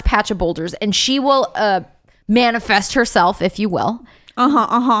large patch of boulders, and she will manifest herself, if you will,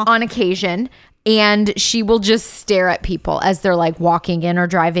 on occasion. And she will just stare at people as they're like walking in or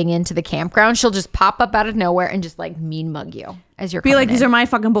driving into the campground. She'll just pop up out of nowhere and just like mean mug you as you're Be coming like, these in. are my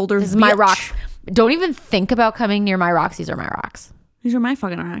fucking boulders. This is my rocks. Don't even think about coming near my rocks. These are my rocks. These are my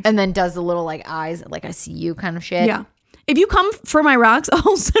fucking rocks. And then does the little like eyes, like I see you kind of shit. Yeah. If you come for my rocks,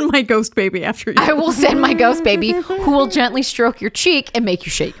 I'll send my ghost baby after you. I will send my ghost baby who will gently stroke your cheek and make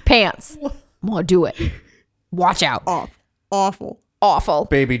you shake your pants. I'm gonna do it. Watch out. Awful.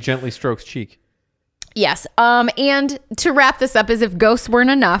 Baby gently strokes cheek. Yes. And to wrap this up, as if ghosts weren't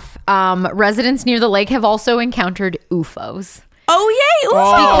enough, residents near the lake have also encountered UFOs. Oh, yay.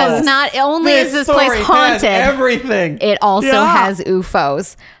 UFOs. Because not only is this place story has haunted, everything. it also has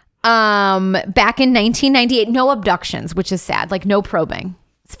UFOs. Back in 1998, no abductions, which is sad. Like no probing.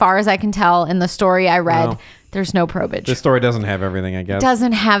 As far as I can tell in the story I read, Wow. there's no probage. This story doesn't have everything, I guess.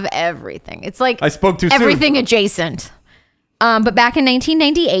 Doesn't have everything. It's like I spoke too soon. everything adjacent. But back in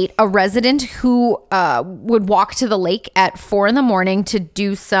 1998, a resident who would walk to the lake at 4 a.m. to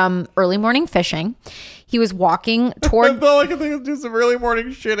do some early morning fishing. He was walking toward All I can think is do some early morning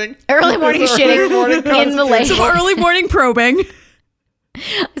shitting. in the lake. Some early morning probing.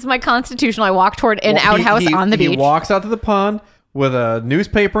 It's my constitutional. I walk toward an outhouse on the beach. He walks out to the pond with a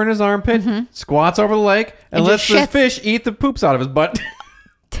newspaper in his armpit, squats over the lake, and lets just the shits. fish eat the poops out of his butt.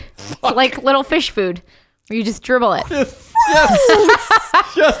 It's like little fish food where you just dribble it.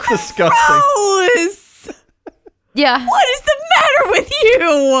 Just disgusting. Gross. Yeah. What is the matter with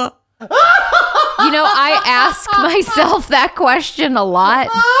you? You know, I ask myself that question a lot.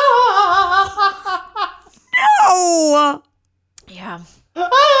 No. Yeah.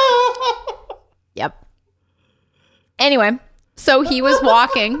 Yep. Anyway, so he was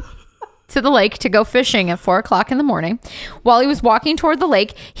walking to the lake to go fishing at 4 o'clock in the morning. While he was walking toward the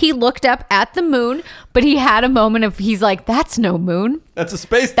lake, he looked up at the moon, but he had a moment of, he's like, that's no moon. That's a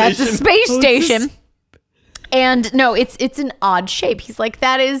space station. That's a space station. And no, it's an odd shape. He's like,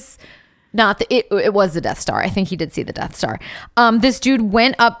 that is not it was the Death Star. I think he did see the Death Star. This dude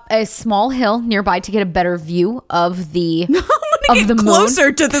went up a small hill nearby to get a better view of the Get the moon.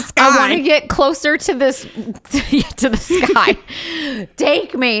 closer to the sky. I want to get closer to this to the sky.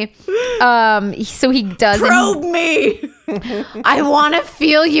 Take me. So he does. Probe me. I want to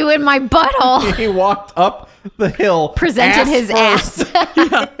feel you in my butthole. He walked up the hill. Presented his first.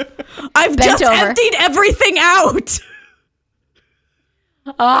 ass. I've Bent just over. emptied everything out.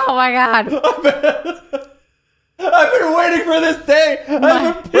 Oh my god. I've been waiting for this day.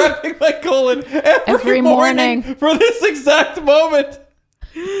 I've been prepping my colon every morning for this exact moment.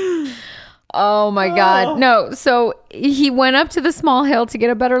 Oh my God. No. So he went up to the small hill to get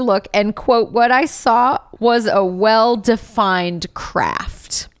a better look and quote, what I saw was a well-defined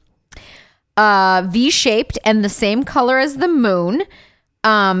craft. V-shaped and the same color as the moon.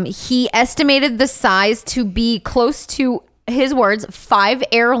 He estimated the size to be close to, his words, 5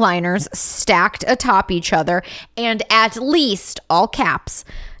 airliners stacked atop each other and at least, all caps,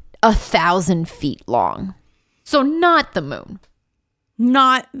 1,000 feet long. So not the moon.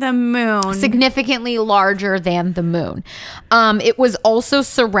 Not the moon. Significantly larger than the moon. It was also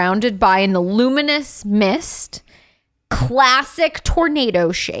surrounded by an luminous mist, classic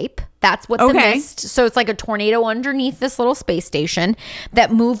tornado shape. That's what the mist. So it's like a tornado underneath this little space station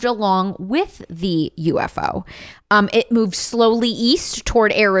that moved along with the UFO. It moved slowly east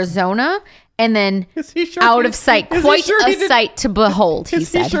toward Arizona and then out of sight. Quite a sight to behold, he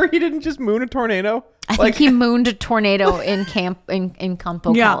said. Is he sure he didn't just moon a tornado? I think he mooned a tornado in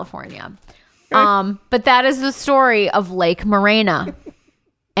Campo, California. But that is the story of Lake Morena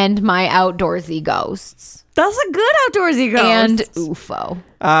and my outdoorsy ghosts. That's a good outdoorsy ghost. And UFO.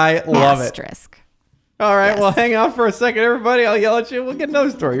 I love Asterisk. it. All right, well, hang out for a second, everybody. I'll yell at you. We'll get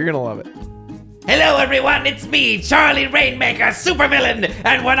another story. You're going to love it. Hello, everyone. It's me, Charlie Rainmaker, supervillain.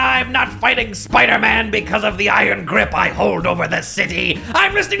 And when I'm not fighting Spider-Man because of the iron grip I hold over the city,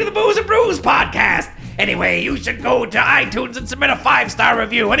 I'm listening to the Booze and Brews podcast. Anyway, you should go to iTunes and submit a 5-star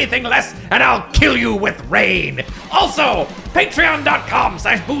review. Anything less, and I'll kill you with rain. Also,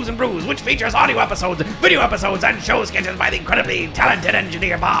 patreon.com/Booze and Brews, which features audio episodes, video episodes, and show sketches by the incredibly talented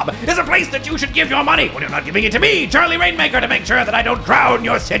engineer Bob, is a place that you should give your money when you're not giving it to me, Charlie Rainmaker, to make sure that I don't drown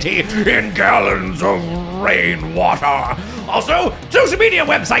your city in gallons of rainwater. Also, social media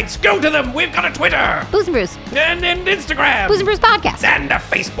websites, go to them. We've got a Twitter. Booze and Brews. And Instagram. Booze and Brews podcast. And a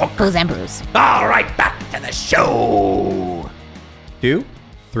Facebook. Booze and Brews. All right, back to the show. 2,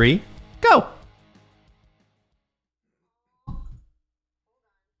 3, go.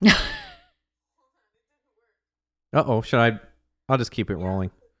 Uh-oh, I'll just keep it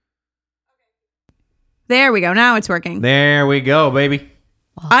rolling. There we go. Now it's working. There we go, baby.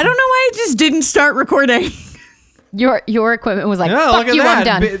 I don't know why it just didn't start recording. Your equipment was like, Yeah, fuck look at you, I'm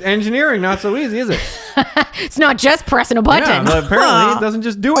that. done. Engineering, not so easy, is it? It's not just pressing a Yeah, button. but apparently it doesn't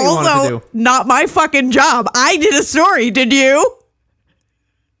just do what you want it to Also, do. not my fucking job. I did a story. Did you?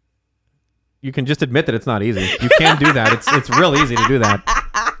 You can just admit that it's not easy. You can do that. It's real easy to do that.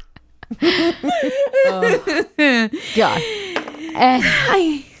 God.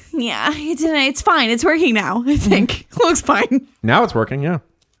 Yeah, it's fine. It's working now, I think. Looks fine. Now it's working, yeah.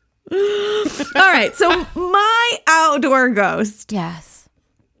 All right, so my outdoor ghost. Yes.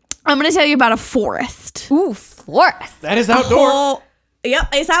 I'm going to tell you about a forest. Ooh, forest. That is Yep,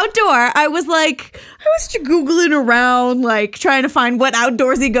 it's outdoor. I was Googling around, like trying to find what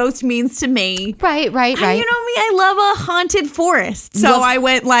outdoorsy ghost means to me. Right. And you know me, I love a haunted forest. So I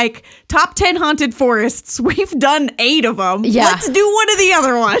went like top 10 haunted forests. We've done 8 of them. Yeah. Let's do one of the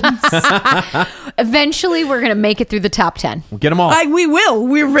other ones. Eventually, we're going to make it through the top 10. Get them all. We will.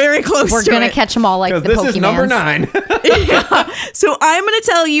 We're very close We're to going it. to catch them all like the Because this Pokemans. is number 9. So I'm going to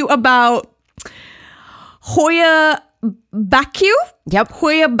tell you about Hoya Baciu. Yep.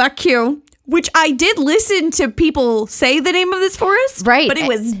 Hoya Baciu, which I did listen to people say the name of this forest. Right. But it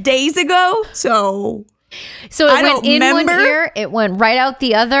was days ago. So So it I went don't in remember. one ear, it went right out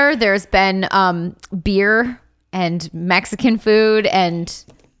the other. There's been beer and Mexican food and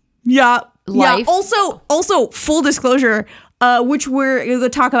yeah. Life. Yeah. Also, full disclosure, which we're going to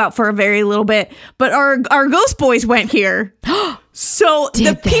talk about for a very little bit, but our ghost boys went here. So the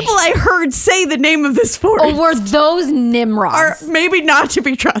Did they? people I heard say the name of this forest oh, were those are Nimrods? maybe not to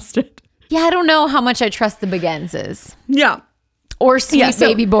be trusted. Yeah, I don't know how much I trust the Begenzes Yeah. or sweet Yeah, so-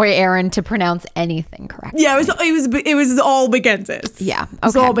 baby boy Aaron to pronounce anything correct. Yeah, it was all Begenzes. Yeah, It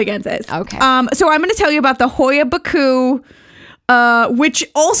was okay. all Begenzes. Okay. So I'm going to tell you about the Hoya Baciu, which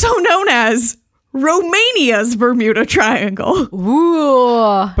also known as Romania's Bermuda Triangle.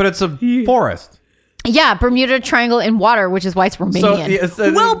 Ooh. But it's a forest. Yeah, Bermuda Triangle in water, which is why it's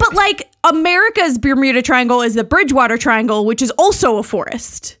Romanian. Well, but like America's Bermuda Triangle is the Bridgewater Triangle, which is also a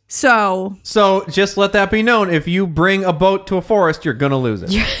forest. So just let that be known. If you bring a boat to a forest, you're gonna lose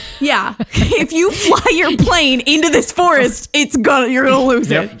it. yeah, if you fly your plane into this forest, you're gonna lose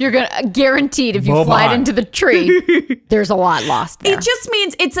Yep. it. You're gonna guaranteed if you Bye-bye. fly it into the tree, there's a lot lost there. It just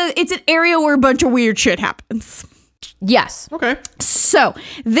means it's an area where a bunch of weird shit happens. Yes. Okay. So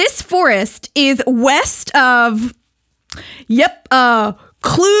this forest is west of,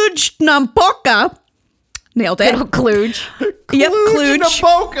 Cluj-Napoca. Nailed it. Kluge. Yep, Cluj.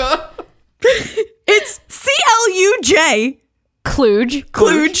 Napoca. It's CLUJ. Kluge.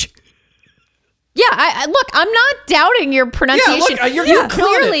 Cluj. Yeah, I look, I'm not doubting your Yeah, pronunciation. look, you're you killing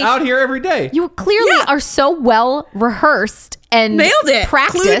clearly it out here every day. you clearly Yeah. are so well rehearsed and Nailed it.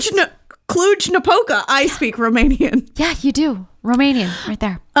 practiced. Cluj-Napoca. I speak Romanian. Yeah, you do. Romanian, right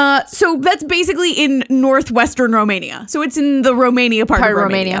there. So that's basically in northwestern Romania. So it's in the Romania part of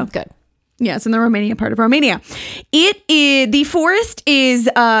Romania. Good. Yeah, it's in the Romania part of Romania. The forest is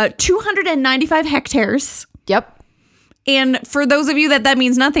 295 hectares. Yep. And for those of you that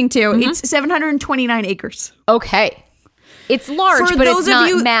means nothing to, it's 729 acres. Okay. It's large, For but those it's of not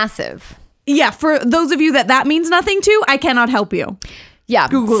you- massive. Yeah, for those of you that means nothing to, I cannot help you. Yeah.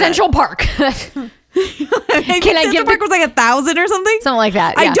 Google Central Park. Can I give Park was like 1,000 or something? Something like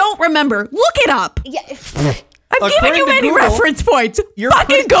that. I yeah. don't remember. Look it up. Yeah. I've given According you to many Google, reference points. you're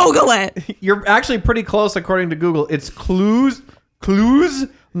Fucking pretty- Google it. You're actually pretty close according to Google. It's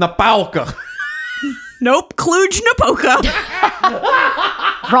Cluj-Napoca. Nope. Cluj-Napoca.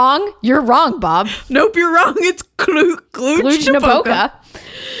 Wrong? You're wrong, Bob. Nope, you're wrong. It's Cluj-Napoca.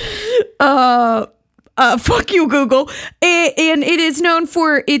 Cluj-Napoca. fuck you, Google. And it is known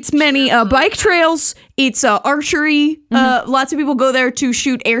for its many bike trails, its archery. Lots of people go there to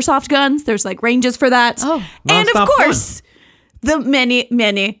shoot airsoft guns. There's like ranges for that. Oh. And of Nonstop course, the many,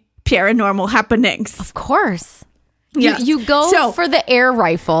 many paranormal happenings. Of course. Yes. You go So- for the air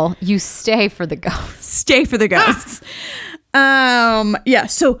rifle. You stay for the ghost. Stay for the ghosts. Yeah,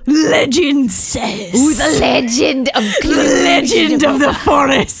 so legend says. Ooh, the legend of The legend of the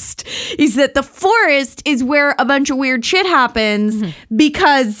forest is that the forest is where a bunch of weird shit happens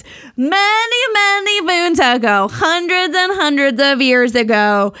because many moons ago, hundreds and hundreds of years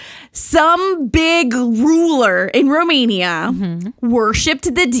ago, some big ruler in Romania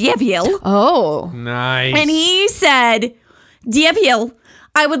worshipped the devil, Oh. Nice. and he said, "Devil,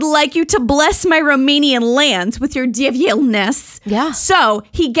 I would like you to bless my Romanian lands with your devilness." Yeah. So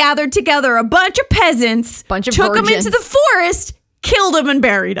he gathered together a bunch of peasants, Bunch of took them virgins. into the forest, killed them, and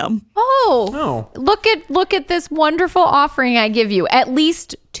buried them. Oh. Look at this wonderful offering I give you. At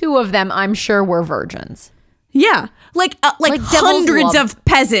least 2 of them, I'm sure, were virgins. Yeah. Like Like devil's hundreds love. of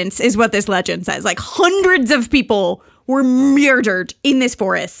peasants is what this legend says. Like hundreds of people were murdered in this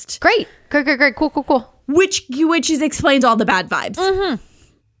forest, Great. Cool. which explains all the bad vibes.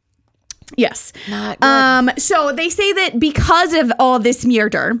 Yes. Not good. So they say that because of all this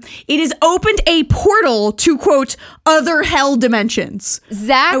murder, it has opened a portal to, quote, other hell dimensions.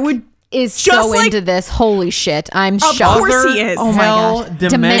 Zach is just so like- into this. Holy shit. I'm Of shocked. course he is. Oh my Hell gosh.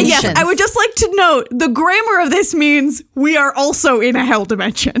 dimension. Yes, Dimensions. I would just like to note the grammar of this means we are also in a hell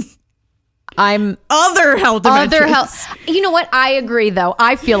dimension. I'm Other hell dimensions. other hell. You know what? I agree, though.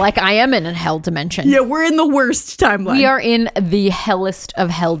 I feel like I am in a hell dimension. Yeah, we're in the worst timeline. We are in the hellest of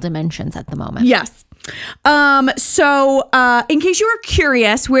hell dimensions at the moment. Yes. So, in case you were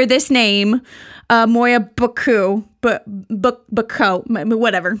curious where this name, Moya Baku, Baku,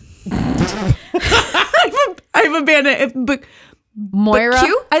 whatever. I've abandoned it. Moira,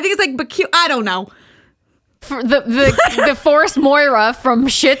 Baku? I think it's like Baku. I don't know. for the Forest Moira from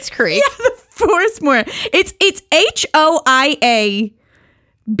Schitt's Creek. Yeah, the Forest Moira. It's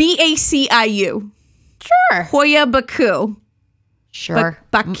HOIABACIU. Sure. Hoya Baku. Sure.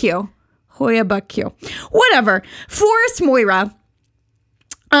 Baku. Hoya Baku. Whatever. Forest Moira.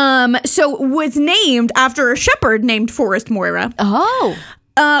 So was named after a shepherd named Forest Moira. Oh.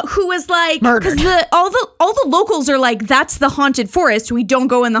 Who was like, Murdered. because all the locals are like, that's the haunted forest. We don't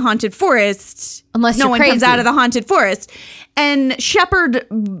go in the haunted forest Unless no you're one comes crazy. out of the haunted forest. And Shepherd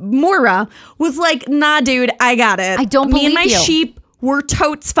Moira was like, nah, dude, I got it. I don't Me and my believe you. sheep were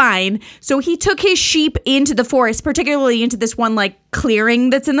totes fine. So he took his sheep into the forest, particularly into this one like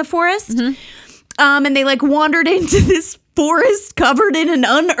clearing that's in the forest. Mm-hmm. And they like wandered into this forest covered in an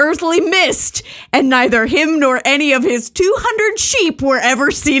unearthly mist, and neither him nor any of his 200 sheep were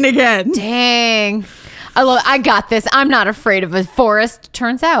ever seen again. Dang. I love it. I got this. I'm not afraid of a forest.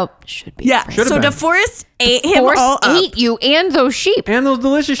 Turns out, should be. Yeah, Should've so been. the forest ate him Forest all up. ate you and those sheep. And those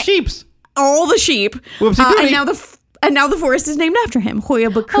delicious sheeps. All the sheep. Whoopsie-doody. And now the forest is named after him, Hoya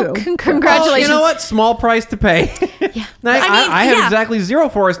Baku. Oh, congratulations. Oh, you know what? Small price to pay. Yeah. I have yeah. exactly 0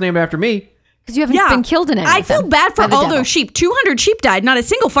 forest named after me. Because you haven't been killed in it. I feel bad for all those sheep. 200 sheep died. Not a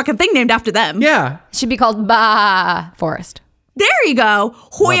single fucking thing named after them. Yeah. Should be called Ba Forest. There you go.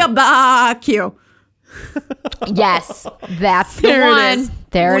 Hoya Baku. Yes, that's the There one. it is.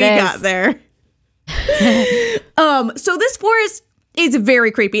 There we it is. got there. So this forest is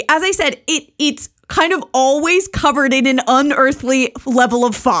very creepy. As I said, it's kind of always covered in an unearthly level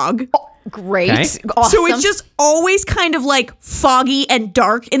of fog. Great. Okay. Awesome. So it's just always kind of like foggy and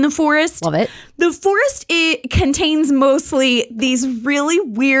dark in the forest. Love it. The forest, it contains mostly these really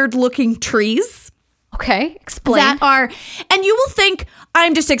weird looking trees Okay. Explain. that are, and you will think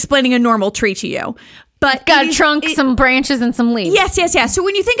I'm just explaining a normal tree to you, but Got it a is- trunk, it- some branches, and some leaves. Yes. So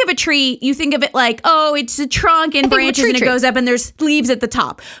when you think of a tree, you think of it like, oh, it's a trunk and think of a branches tree and it tree. goes up and there's leaves at the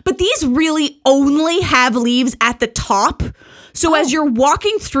top. But these really only have leaves at the top. So as you're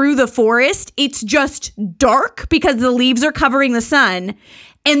walking through the forest, it's just dark because the leaves are covering the sun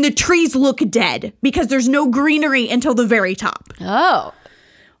and the trees look dead because there's no greenery until the very top. Oh. All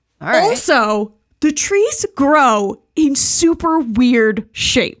right. Also, the trees grow in super weird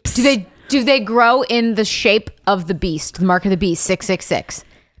shapes. Do they grow in the shape of the beast, the mark of the beast, 666?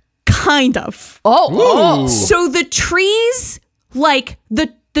 Kind of. Oh. So the trees, like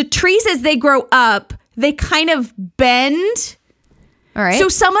the trees as they grow up, they kind of bend. All right. So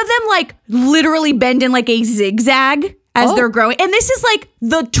some of them like literally bend in like a zigzag as Oh. they're growing. And this is like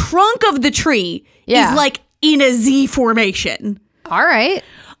the trunk of the tree Yeah. is like in a Z formation. All right.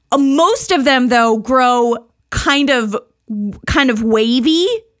 Most of them though grow kind of wavy,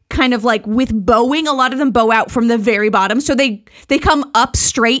 kind of like with bowing, a lot of them bow out from the very bottom. So they come up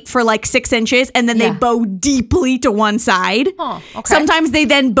straight for like 6 inches and then they Yeah. bow deeply to one side. Oh, okay. Sometimes they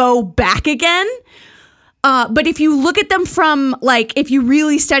then bow back again. But if you look at them from like, if you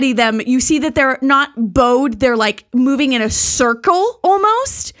really study them, you see that they're not bowed. They're like moving in a circle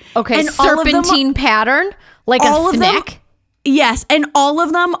almost. Okay, And all of them- serpentine pattern, like all a of them- neck. Yes. And all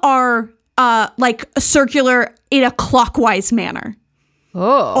of them are like circular in a clockwise manner. Oh,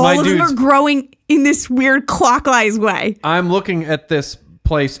 All My of them dudes- are growing in this weird clockwise way. I'm looking at this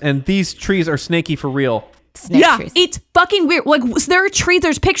place, and these trees are snaky for real. snake Yeah, trees. it's fucking weird. Like there are trees,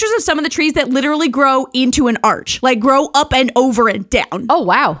 there's pictures of some of the trees that literally grow into an arch, like grow up and over and down. Oh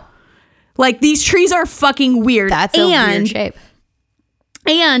wow, Like these trees are fucking weird. that's a weird shape.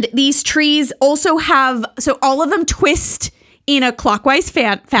 And these trees also have, so all of them twist in a clockwise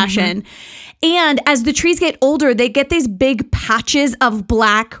fashion. And as the trees get older, they get these big patches of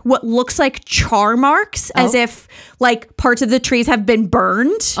black, what looks like char marks, as if like parts of the trees have been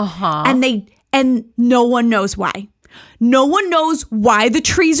burned. And no one knows why. No one knows why the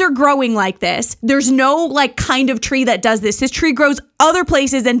trees are growing like this. There's no like kind of tree that does this. This tree grows other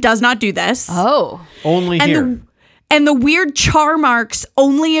places and does not do this. Oh, Only here. And the weird char marks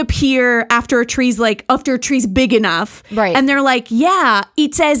only appear after a tree's big enough. Right. And they're like, yeah,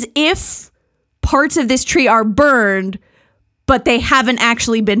 it's as if parts of this tree are burned, but they haven't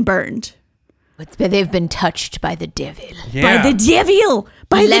actually been burned. they've been touched by the devil. Yeah. By the devil.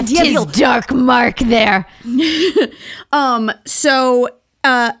 By Left the devil. his dark mark there.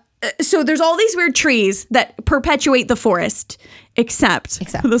 So there's all these weird trees that perpetuate the forest, except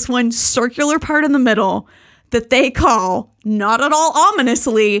this one circular part in the middle that they call, not at all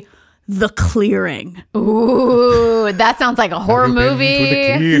ominously, the clearing. Ooh, that sounds like a horror movie.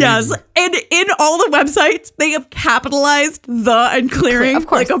 Yes. And in all the websites, they have capitalized the and clearing Of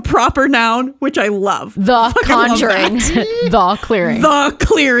course. like a proper noun, which I love. The love Conjuring. The Clearing. The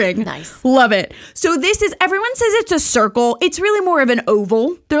clearing. Nice. Love it. So this is, everyone says it's a circle. It's really more of an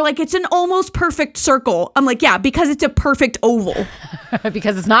oval. They're like, it's an almost perfect circle. I'm like, yeah, because it's a perfect oval.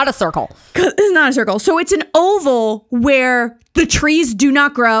 Because it's not a circle. 'Cause it's not a circle. So it's an oval where the trees do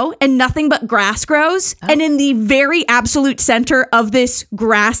not grow and nothing but grass grows. And in the very absolute center of this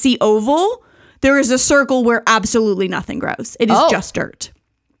grassy oval, there is a circle where absolutely nothing grows. It is just dirt.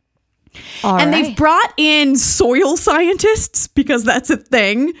 And they've brought in soil scientists because that's a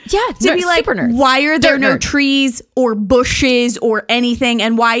thing. Yeah, To be like, super nerds. why are there Dirt no nerd. trees or bushes or anything?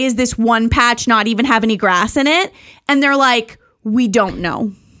 And why is this one patch not even have any grass in it? And they're like, we don't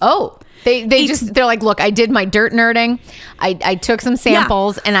know. Oh, they're like, look, I did my dirt nerding. I took some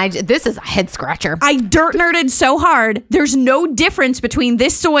samples and this is a head scratcher. I dirt nerded so hard. There's no difference between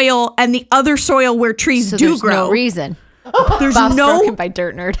this soil and the other soil where trees so do there's grow. no reason. There's Bob's no. broken by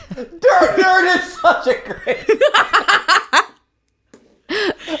dirt nerd. Dirt nerd is such a great.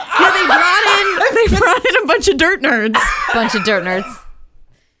 Yeah, they brought in a bunch of dirt nerds, Bunch of dirt nerds.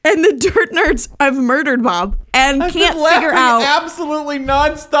 and the dirt nerds have murdered Bob and can't figure out. absolutely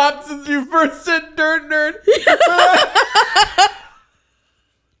nonstop since you first said dirt nerd.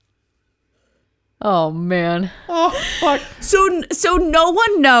 Oh man. Oh fuck. So no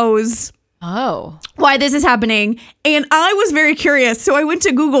one knows Oh. why this is happening, and I was very curious. So I went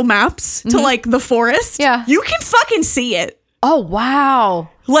to Google Maps to like the forest. Yeah. You can fucking see it. Oh wow.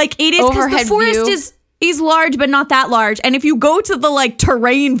 Like it is because the Overhead forest view. is large, but not that large. And if you go to the like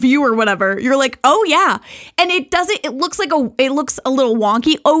terrain view or whatever, you're like, oh yeah. And it looks a little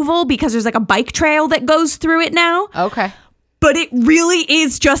wonky oval because there's like a bike trail that goes through it now. Okay. But it really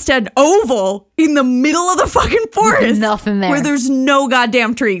is just an oval in the middle of the fucking forest. nothing there. Where there's no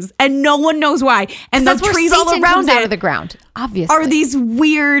goddamn trees. And no one knows why. And the That's where trees all Satan around comes out of it the ground. Obviously. are these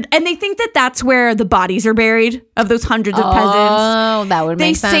weird, and they think that that's where the bodies are buried of those hundreds of peasants. Oh, that would They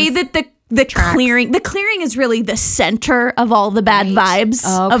make sense. say that the clearing is really the center of all the bad vibes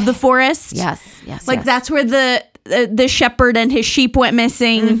of the forest. Yes. Like that's where the shepherd and his sheep went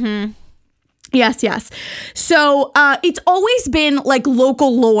missing. Mm-hmm. Yes. So it's always been like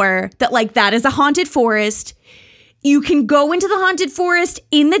local lore that like that is a haunted forest. You can go into the haunted forest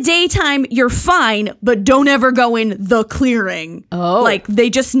in the daytime. You're fine, but don't ever go in the clearing. Oh. Like they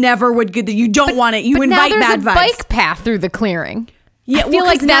just never would get. You don't want it. You but invite now there's bad a vibes. bike path through the clearing. Yeah, I feel well,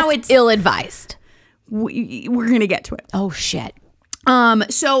 like 'cause now that's it's ill-advised. we're gonna get to it. Oh shit.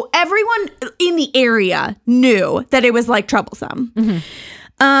 So everyone in the area knew that it was like troublesome.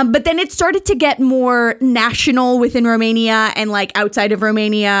 But then it started to get more national within Romania and like outside of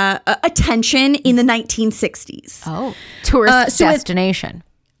Romania attention in the 1960s. Oh, tourist so it- destination.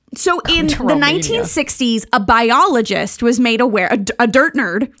 So in to the Romania. 1960s, a biologist was made aware, a dirt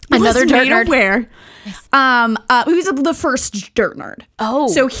nerd, Another was dirt made nerd. aware. He was the first dirt nerd. Oh.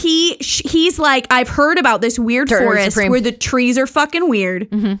 So he's like, I've heard about this weird Dirt nerd forest supreme. where the trees are fucking weird.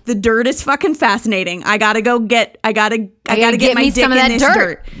 The dirt is fucking fascinating. I gotta get my get me dick some of in that this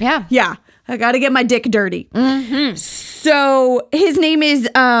dirt. dirt. Yeah. I gotta get my dick dirty. So his name is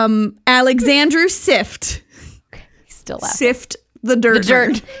Alexandru Sift. Still laughing. Sift the dirt. Dirt.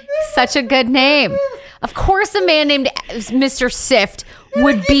 nerd. Such a good name. Of course, a man named Mr. Sift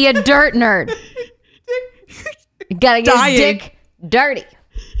would be a dirt nerd. You gotta get Dying. his dick dirty.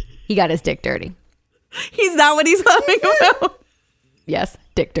 He got his dick dirty. Is that what he's talking about? Yes,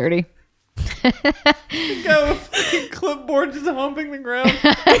 dick dirty. Go clipboard just humping the ground.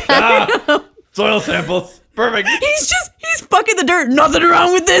 Soil samples. Perfect. He's fucking the dirt. Nothing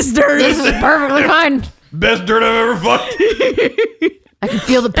wrong with this dirt. This is perfectly fine. Best dirt I've ever fucked. I can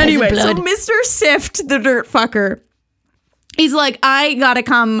feel the peasant Anyway, blood. so Mr. Sift, the dirt fucker, he's like, I gotta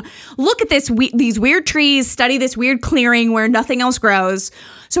come look at these weird trees, study this weird clearing where nothing else grows.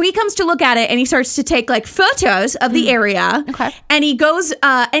 So he comes to look at it and he starts to take like photos of the area. Okay. And he goes,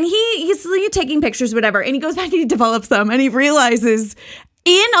 and he's taking pictures, whatever. And he goes back and he develops them and he realizes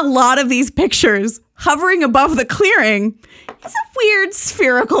in a lot of these pictures, hovering above the clearing, is a weird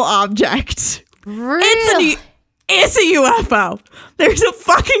spherical object. Really? It's a UFO. There's a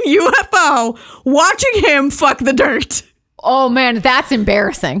fucking UFO watching him fuck the dirt. Oh man, that's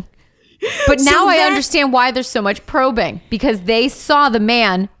embarrassing. But So now I that- understand why there's so much probing, because they saw the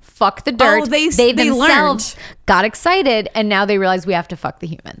man fuck the dirt. Oh, they themselves got excited, and now they realize we have to fuck the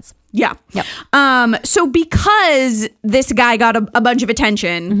humans. Yeah. Yep. So because this guy got a bunch of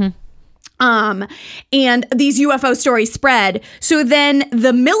attention, and these UFO stories spread, so then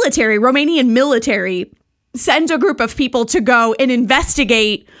the Romanian military, sends a group of people to go and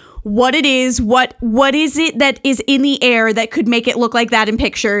investigate what it is, what is it that is in the air that could make it look like that in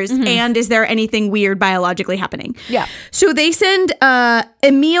pictures, and is there anything weird biologically happening? Yeah. So they send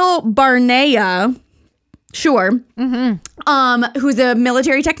Emil Barnea, who's a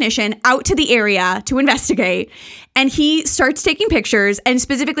military technician, out to the area to investigate. And he starts taking pictures, and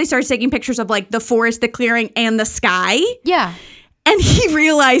specifically starts taking pictures of like the forest, the clearing, and the sky. Yeah. And he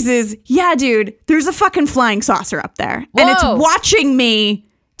realizes, yeah, dude, there's a fucking flying saucer up there. And it's Whoa. watching me.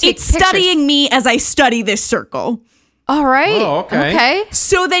 Take It's pictures. studying me as I study this circle. All right. Oh, okay. Okay.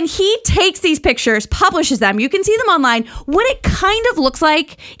 So then he takes these pictures, publishes them. You can see them online. What it kind of looks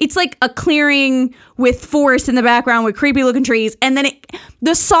like, it's like a clearing with forest in the background with creepy looking trees. And then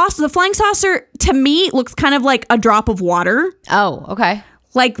the flying saucer, to me, looks kind of like a drop of water. Oh, okay.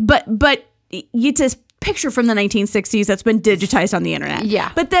 Like, but it's a picture from the 1960s that's been digitized on the internet.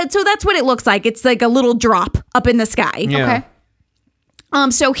 Yeah. But so that's what it looks like. It's like a little drop up in the sky. Yeah. Okay.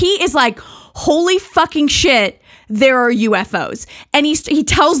 So he is like, holy fucking shit, there are UFOs. And he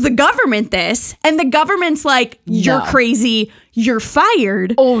tells the government this, and the government's like, you're No. crazy, you're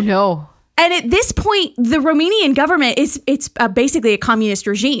fired. Oh no. And at this point, the Romanian government it's basically a communist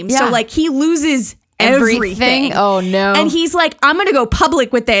regime. So Yeah. like he loses everything. Oh no. And he's like, I'm going to go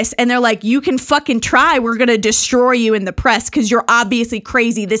public with this. And they're like, you can fucking try. We're going to destroy you in the press because you're obviously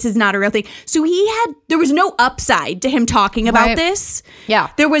crazy. This is not a real thing. So there was no upside to him talking about Right. this.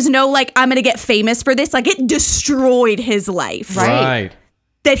 Yeah. There was no like, I'm going to get famous for this. Like it destroyed his life. Right.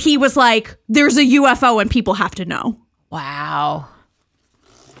 That he was like, there's a UFO and people have to know. Wow.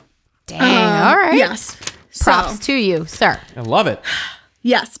 Dang. All right. Yes. Props to you, sir. I love it.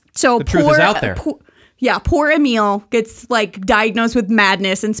 Yes. So The truth is out there. Poor Emil gets like diagnosed with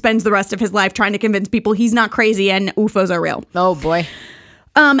madness and spends the rest of his life trying to convince people he's not crazy and UFOs are real. Oh boy.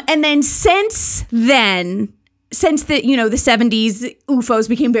 And then since the 70s, UFOs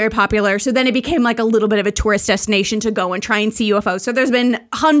became very popular. So then it became like a little bit of a tourist destination to go and try and see UFOs. So there's been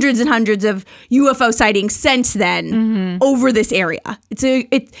hundreds and hundreds of UFO sightings since then over this area. It's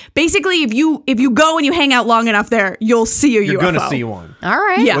basically if you go and you hang out long enough there, you'll see a You're UFO. gonna see one, All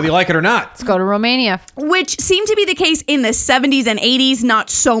right. Yeah. whether you like it or not. Let's go to Romania. Which seemed to be the case in the 70s and 80s, not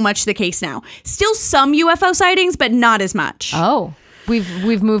so much the case now. Still some UFO sightings, but not as much. Oh.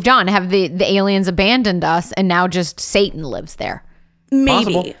 We've moved on. Have the aliens abandoned us and now just Satan lives there?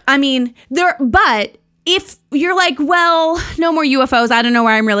 Maybe. Possible. I mean, but if you're like, well, no more UFOs, I don't know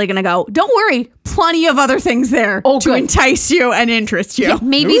where I'm really going to go. Don't worry. Plenty of other things there to good. entice you and interest you.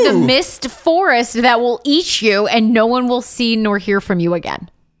 Maybe the Ooh. mist forest that will eat you and no one will see nor hear from you again.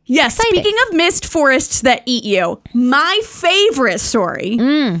 Yes. Speaking of mist forests that eat you, my favorite story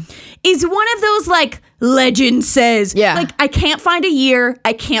is one of those like legend says. Yeah. Like, I can't find a year.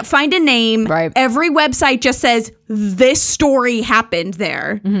 I can't find a name. Right. Every website just says this story happened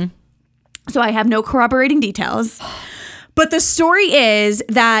there. So I have no corroborating details. But the story is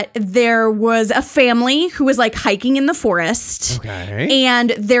that there was a family who was like hiking in the forest. Okay. And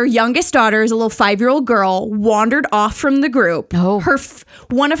their youngest daughter is a little 5-year-old girl, wandered off from the group. Oh.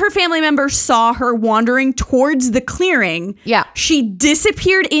 One of her family members saw her wandering towards the clearing. Yeah. She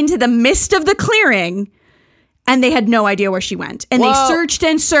disappeared into the mist of the clearing, and they had no idea where she went. And they searched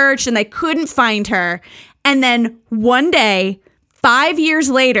and searched, and they couldn't find her. And then one day, 5 years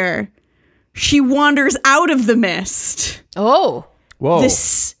later, she wanders out of the mist. Oh. Whoa.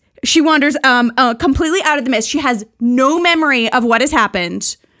 She wanders completely out of the mist. She has no memory of what has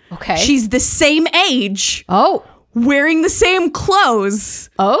happened. Okay. She's the same age, Oh. wearing the same clothes,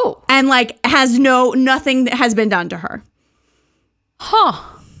 Oh. and like has nothing that has been done to her. Huh.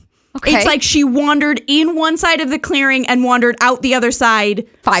 Okay. It's like she wandered in one side of the clearing and wandered out the other side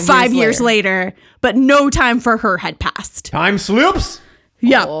 5 years later, but no time for her had passed. Time slips.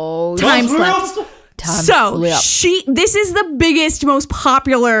 Yeah. Oh, Time slips. So slip. this is the biggest, most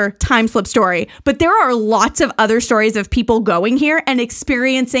popular time slip story, but there are lots of other stories of people going here and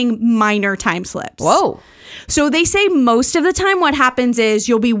experiencing minor time slips. Whoa. So they say most of the time what happens is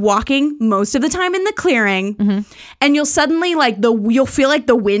you'll be walking most of the time in the clearing, and you'll suddenly you'll feel like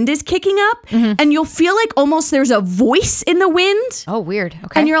the wind is kicking up, and you'll feel like almost there's a voice in the wind. Oh, weird.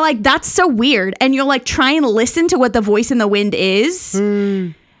 Okay. And you're like, that's so weird. And you'll like try and listen to what the voice in the wind is.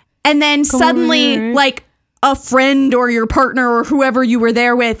 And then suddenly, like, a friend or your partner or whoever you were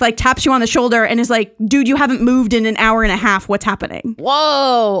there with, like, taps you on the shoulder and is like, dude, you haven't moved in an hour and a half. What's happening?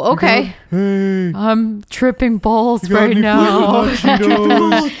 Whoa. Okay. I'm tripping balls right now.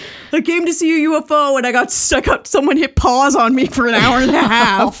 I came to see a UFO and I got someone hit pause on me for an hour and a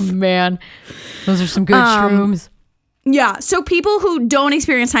half. Oh, man. Those are some good shrooms. Yeah. So people who don't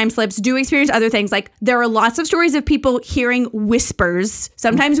experience time slips do experience other things. Like there are lots of stories of people hearing whispers,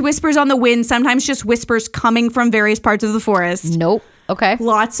 sometimes whispers on the wind, sometimes just whispers coming from various parts of the forest. Nope. Okay.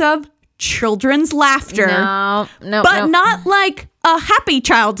 Lots of children's laughter. No. But not like a happy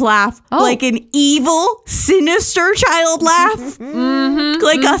child's laugh, like an evil, sinister child laugh,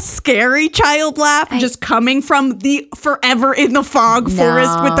 like a scary child laugh, just coming from the forever in the fog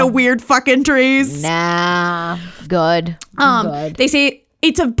forest with the weird fucking trees. Nah. Good. Good. They say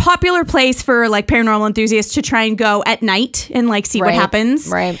it's a popular place for like paranormal enthusiasts to try and go at night and like see what happens.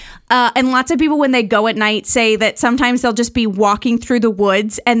 Right. And lots of people when they go at night say that sometimes they'll just be walking through the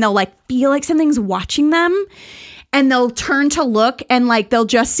woods and they'll like feel like something's watching them. And they'll turn to look and like they'll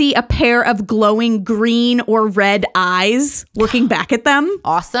just see a pair of glowing green or red eyes looking back at them.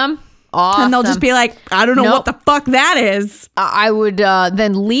 Awesome. And they'll just be like, I don't know Nope. what the fuck that is. I would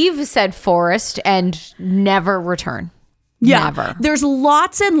then leave said forest and never return. Yeah. Never. There's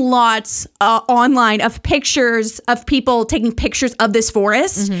lots and lots online of pictures of people taking pictures of this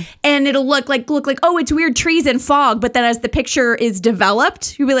forest. And it'll look like, oh, it's weird trees and fog. But then as the picture is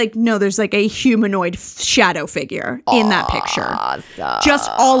developed, you'll be like, no, there's like a humanoid shadow figure in that picture.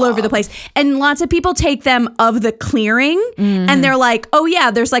 Just all over the place. And lots of people take them of the clearing and they're like, oh yeah,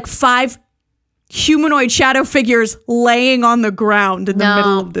 there's like 5 humanoid shadow figures laying on the ground in the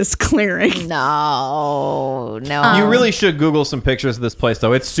middle of this clearing. No. You really should Google some pictures of this place,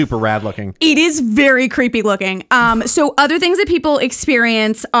 though. It's super rad looking. It is very creepy looking. So other things that people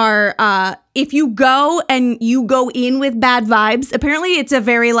experience are if you go and you go in with bad vibes, apparently it's a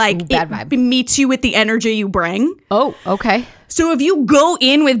very like bad vibe. It meets you with the energy you bring. Oh, okay. So if you go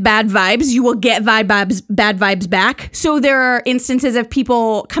in with bad vibes, you will get bad vibes back. So there are instances of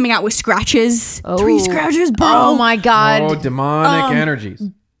people coming out with scratches, 3 scratches, bro. Oh my God. Oh, demonic energies.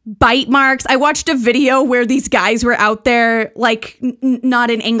 Bite marks. I watched a video where these guys were out there, like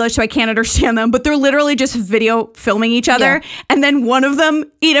not in English, so I can't understand them, but they're literally just video filming each other. Yeah. And then one of them,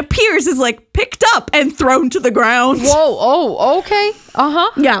 it appears, is like picked up and thrown to the ground. Whoa. Oh, okay.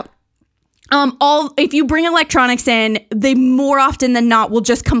 Uh-huh. Yeah. If you bring electronics in, they more often than not will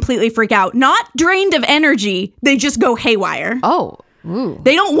just completely freak out. Not drained of energy, they just go haywire. Oh. Ooh.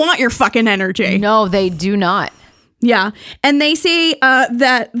 They don't want your fucking energy. No, they do not. Yeah, and they say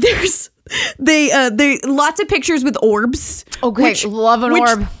that there's lots of pictures with orbs. Okay, love an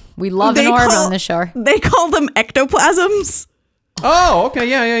orb. We love an orb on the show. They call them ectoplasms. Oh, okay.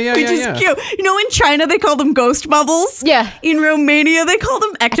 Yeah. Which is cute. You know, in China, they call them ghost bubbles. Yeah. In Romania, they call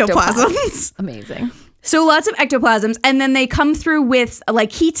them ectoplasms. Amazing. So lots of ectoplasms, and then they come through with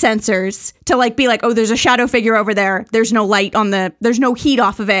like heat sensors to like be like, oh, there's a shadow figure over there. There's no light on there's no heat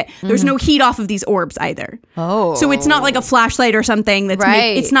off of it. There's no heat off of these orbs either. Oh. So it's not like a flashlight or something that's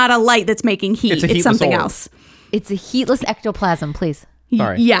Right. it's not a light that's making heat. It's a It's heatless something orb. else. It's a heatless ectoplasm, please.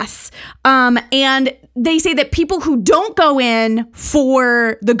 Sorry. Yes. And they say that people who don't go in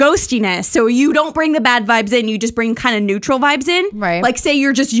for the ghostiness, so you don't bring the bad vibes in, you just bring kind of neutral vibes in. Right. Like say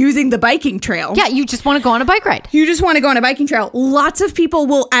you're just using the biking trail. Yeah, you just want to go on a bike ride. You just want to go on a biking trail. Lots of people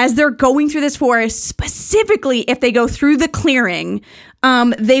will, as they're going through this forest, specifically if they go through the clearing,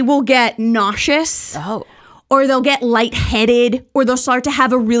 they will get nauseous. Oh. Or they'll get lightheaded, or they'll start to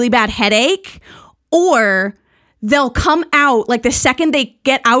have a really bad headache, or they'll come out, like the second they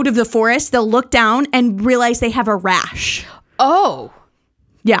get out of the forest, they'll look down and realize they have a rash. Oh.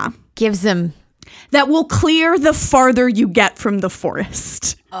 Yeah. Gives them. That will clear the farther you get from the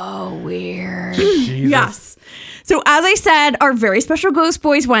forest. Oh, weird. Yes. So as I said, our very special ghost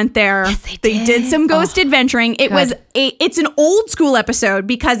boys went there. Yes, they did some ghost adventuring. It's an old school episode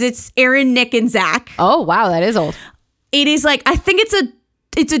because it's Aaron, Nick, and Zach. Oh, wow. That is old. It is like, I think it's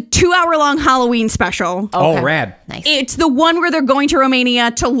a 2-hour long Halloween special. Oh, Okay. rad. Nice. It's the one where they're going to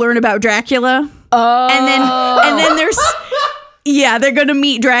Romania to learn about Dracula. Oh. And then there's they're going to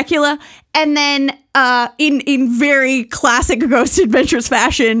meet Dracula. And then in very classic Ghost Adventures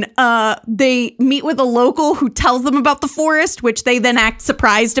fashion, they meet with a local who tells them about the forest, which they then act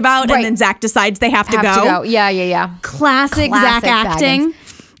surprised about. Right. And then Zach decides they have to go. Yeah. Classic Zach Classic acting.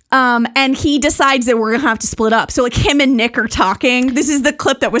 And he decides that we're gonna have to split up. So like him and Nick are talking. This is the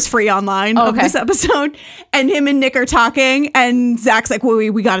clip that was free online of Okay. this episode. And him and Nick are talking, and Zach's like, "Well,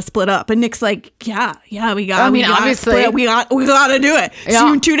 we got to split up." And Nick's like, "Yeah, we got. I mean, we gotta obviously. split up. we got to do it. See Yeah.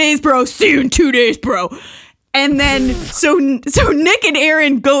 you in 2 days, bro. See you in 2 days, bro." And then so Nick and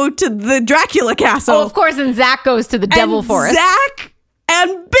Aaron go to the Dracula castle. Oh, of course. And Zach goes to the Devil and Forest. Zach and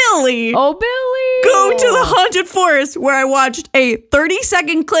Billy Oh, Billy. go to the haunted forest, where I watched a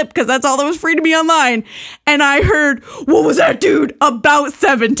 30-second clip because that's all that was free to me online. And I heard, "What was that, dude?" about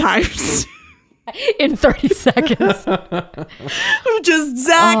 7 times. in 30 seconds. Just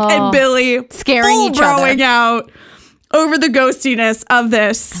Zach and Billy Scaring full each other. broing out over the ghostiness of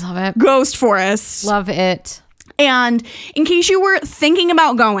this Love it. ghost forest. Love it. And in case you were thinking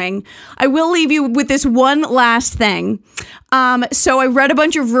about going, I will leave you with this one last thing. So I read a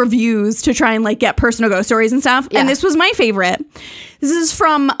bunch of reviews to try and like get personal ghost stories and stuff. Yeah. And this was my favorite. This is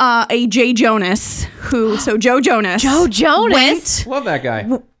from a Jay Jonas, so Joe Jonas. Joe Jonas. Love that guy.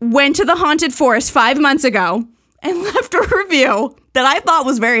 Went to the haunted forest 5 months ago and left a review that I thought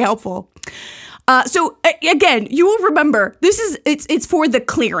was very helpful. So again, you will remember it's for the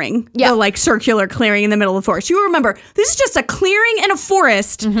clearing, the like circular clearing in the middle of the forest. You will remember this is just a clearing in a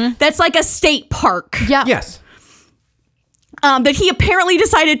forest that's like a state park. Yeah. Yes. That he apparently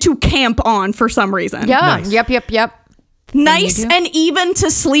decided to camp on for some reason. Yeah. Nice. Yep. Nice you do. and even to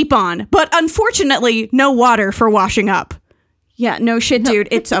sleep on, but unfortunately, no water for washing up. Yeah, no shit, dude.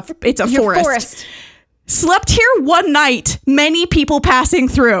 It's a forest. Slept here one night. Many people passing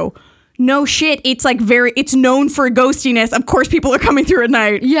through. No shit. It's like it's known for ghostiness. Of course, people are coming through at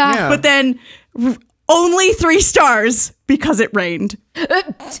night. Yeah. Yeah. But then only 3 stars because it rained.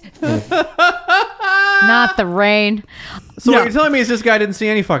 Not the rain. So No. what you're telling me is this guy didn't see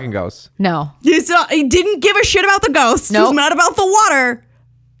any fucking ghosts. No. He didn't give a shit about the ghosts. It was Nope. not about the water.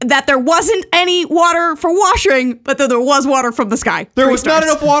 That there wasn't any water for washing, but that there was water from the sky. There 3 was not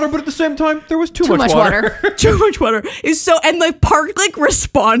stars. enough water, but at the same time, there was too Too much water. Too much water. And the park like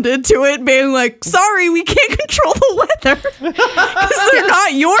responded to it, being like, "Sorry, we can't control the weather because they're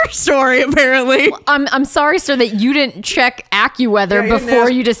not your story, apparently." I'm sorry, sir, that you didn't check AccuWeather Yeah, you didn't before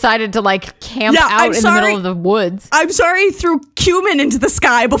ask- you decided to like camp Yeah, out I'm in the sorry. middle of the woods. I'm sorry, threw cumin into the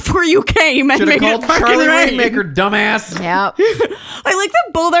sky before you came and Should have made it called fucking Charlie rain. Rainmaker, dumbass. Yep. I like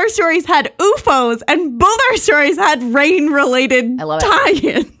that both our stories had UFOs and both our stories had rain-related I love it.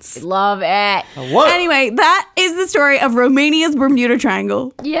 tie-ins. Love it. Whoa. Anyway, that is the story of Romania's Bermuda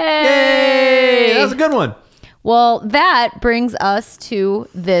Triangle. Yay. Yay! That was a good one. Well, that brings us to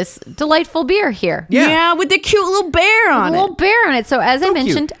this delightful beer here. Yeah. with the cute little bear on A little bear on it. So as I cute.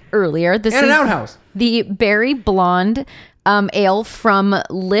 mentioned earlier, this And is an outhouse. the Berry Blonde ale from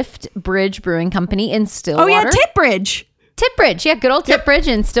Lift Bridge Brewing Company in Stillwater. Oh yeah, Titbridge. Titbridge, yeah, good old Titbridge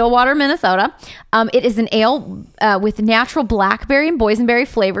in Stillwater, Minnesota. It is an ale with natural blackberry and boysenberry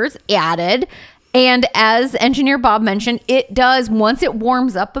flavors added. And as engineer Bob mentioned, it does, once it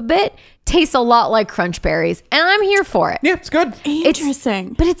warms up a bit, tastes a lot like crunch berries. And I'm here for it. Yeah, it's good.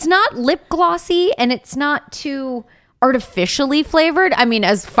 Interesting. But it's not lip glossy and it's not too artificially flavored. I mean,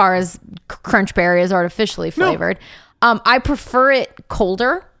 as far as Crunch Berry is artificially flavored, I prefer it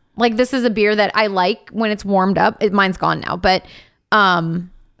colder. Like, this is a beer that I like when it's warmed up. Mine's gone now, but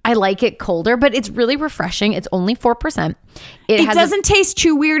I like it colder, but it's really refreshing. It's only 4%. It doesn't taste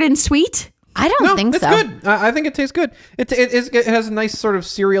too weird and sweet. I don't think it's so. good. I think it tastes good. It has a nice sort of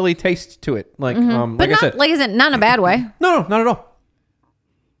cereally taste to it. Like, But like I said. not in a bad way. No, not at all.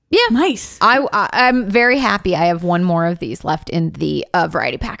 Yeah. Nice. I'm very happy. I have one more of these left in the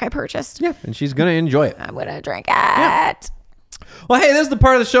variety pack I purchased. Yeah, and she's going to enjoy it. I'm going to drink it. Well, hey, this is the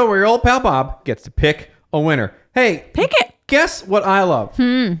part of the show where your old pal Bob gets to pick a winner. Hey. Pick it. Guess what I love?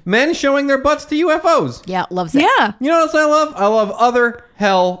 Men showing their butts to UFOs. Yeah, loves it. Yeah. You know what else I love? I love other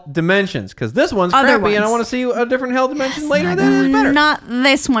hell dimensions, because this one's Other crappy, and I ones. want to see a different hell dimension later that is better. Not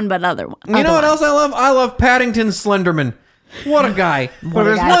this one, but other one. You know what else I love? I love Paddington Slenderman. What a guy. But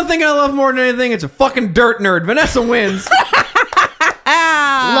there's guy. one thing I love more than anything, it's a fucking dirt nerd. Vanessa wins. Love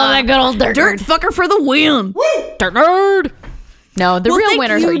that good old dirt Dirt fucker for the win. Dirt nerd. No, the real thank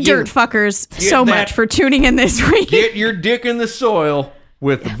winners you, are you. dirt fuckers, so that- much for tuning in this week. Get your dick in the soil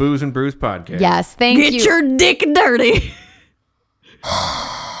with the Booze and Brews podcast. Yes, thank Get you. your dick dirty.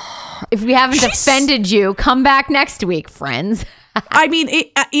 If we haven't offended you, come back next week, friends. I mean,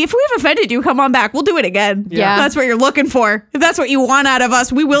 if we have offended you, come on back. We'll do it again. Yeah. That's what you're looking for. If that's what you want out of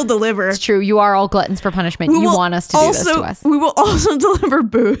us, we will deliver. It's true. You are all gluttons for punishment. We You will want us to do this to us. We will also deliver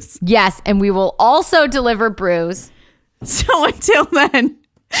booze. Yes, and we will also deliver brews. So until then,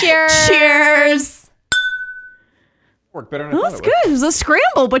 Cheers. cheers. Worked better than I That thought was it good. would. It was a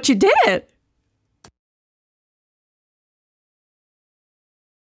scramble, but you did it.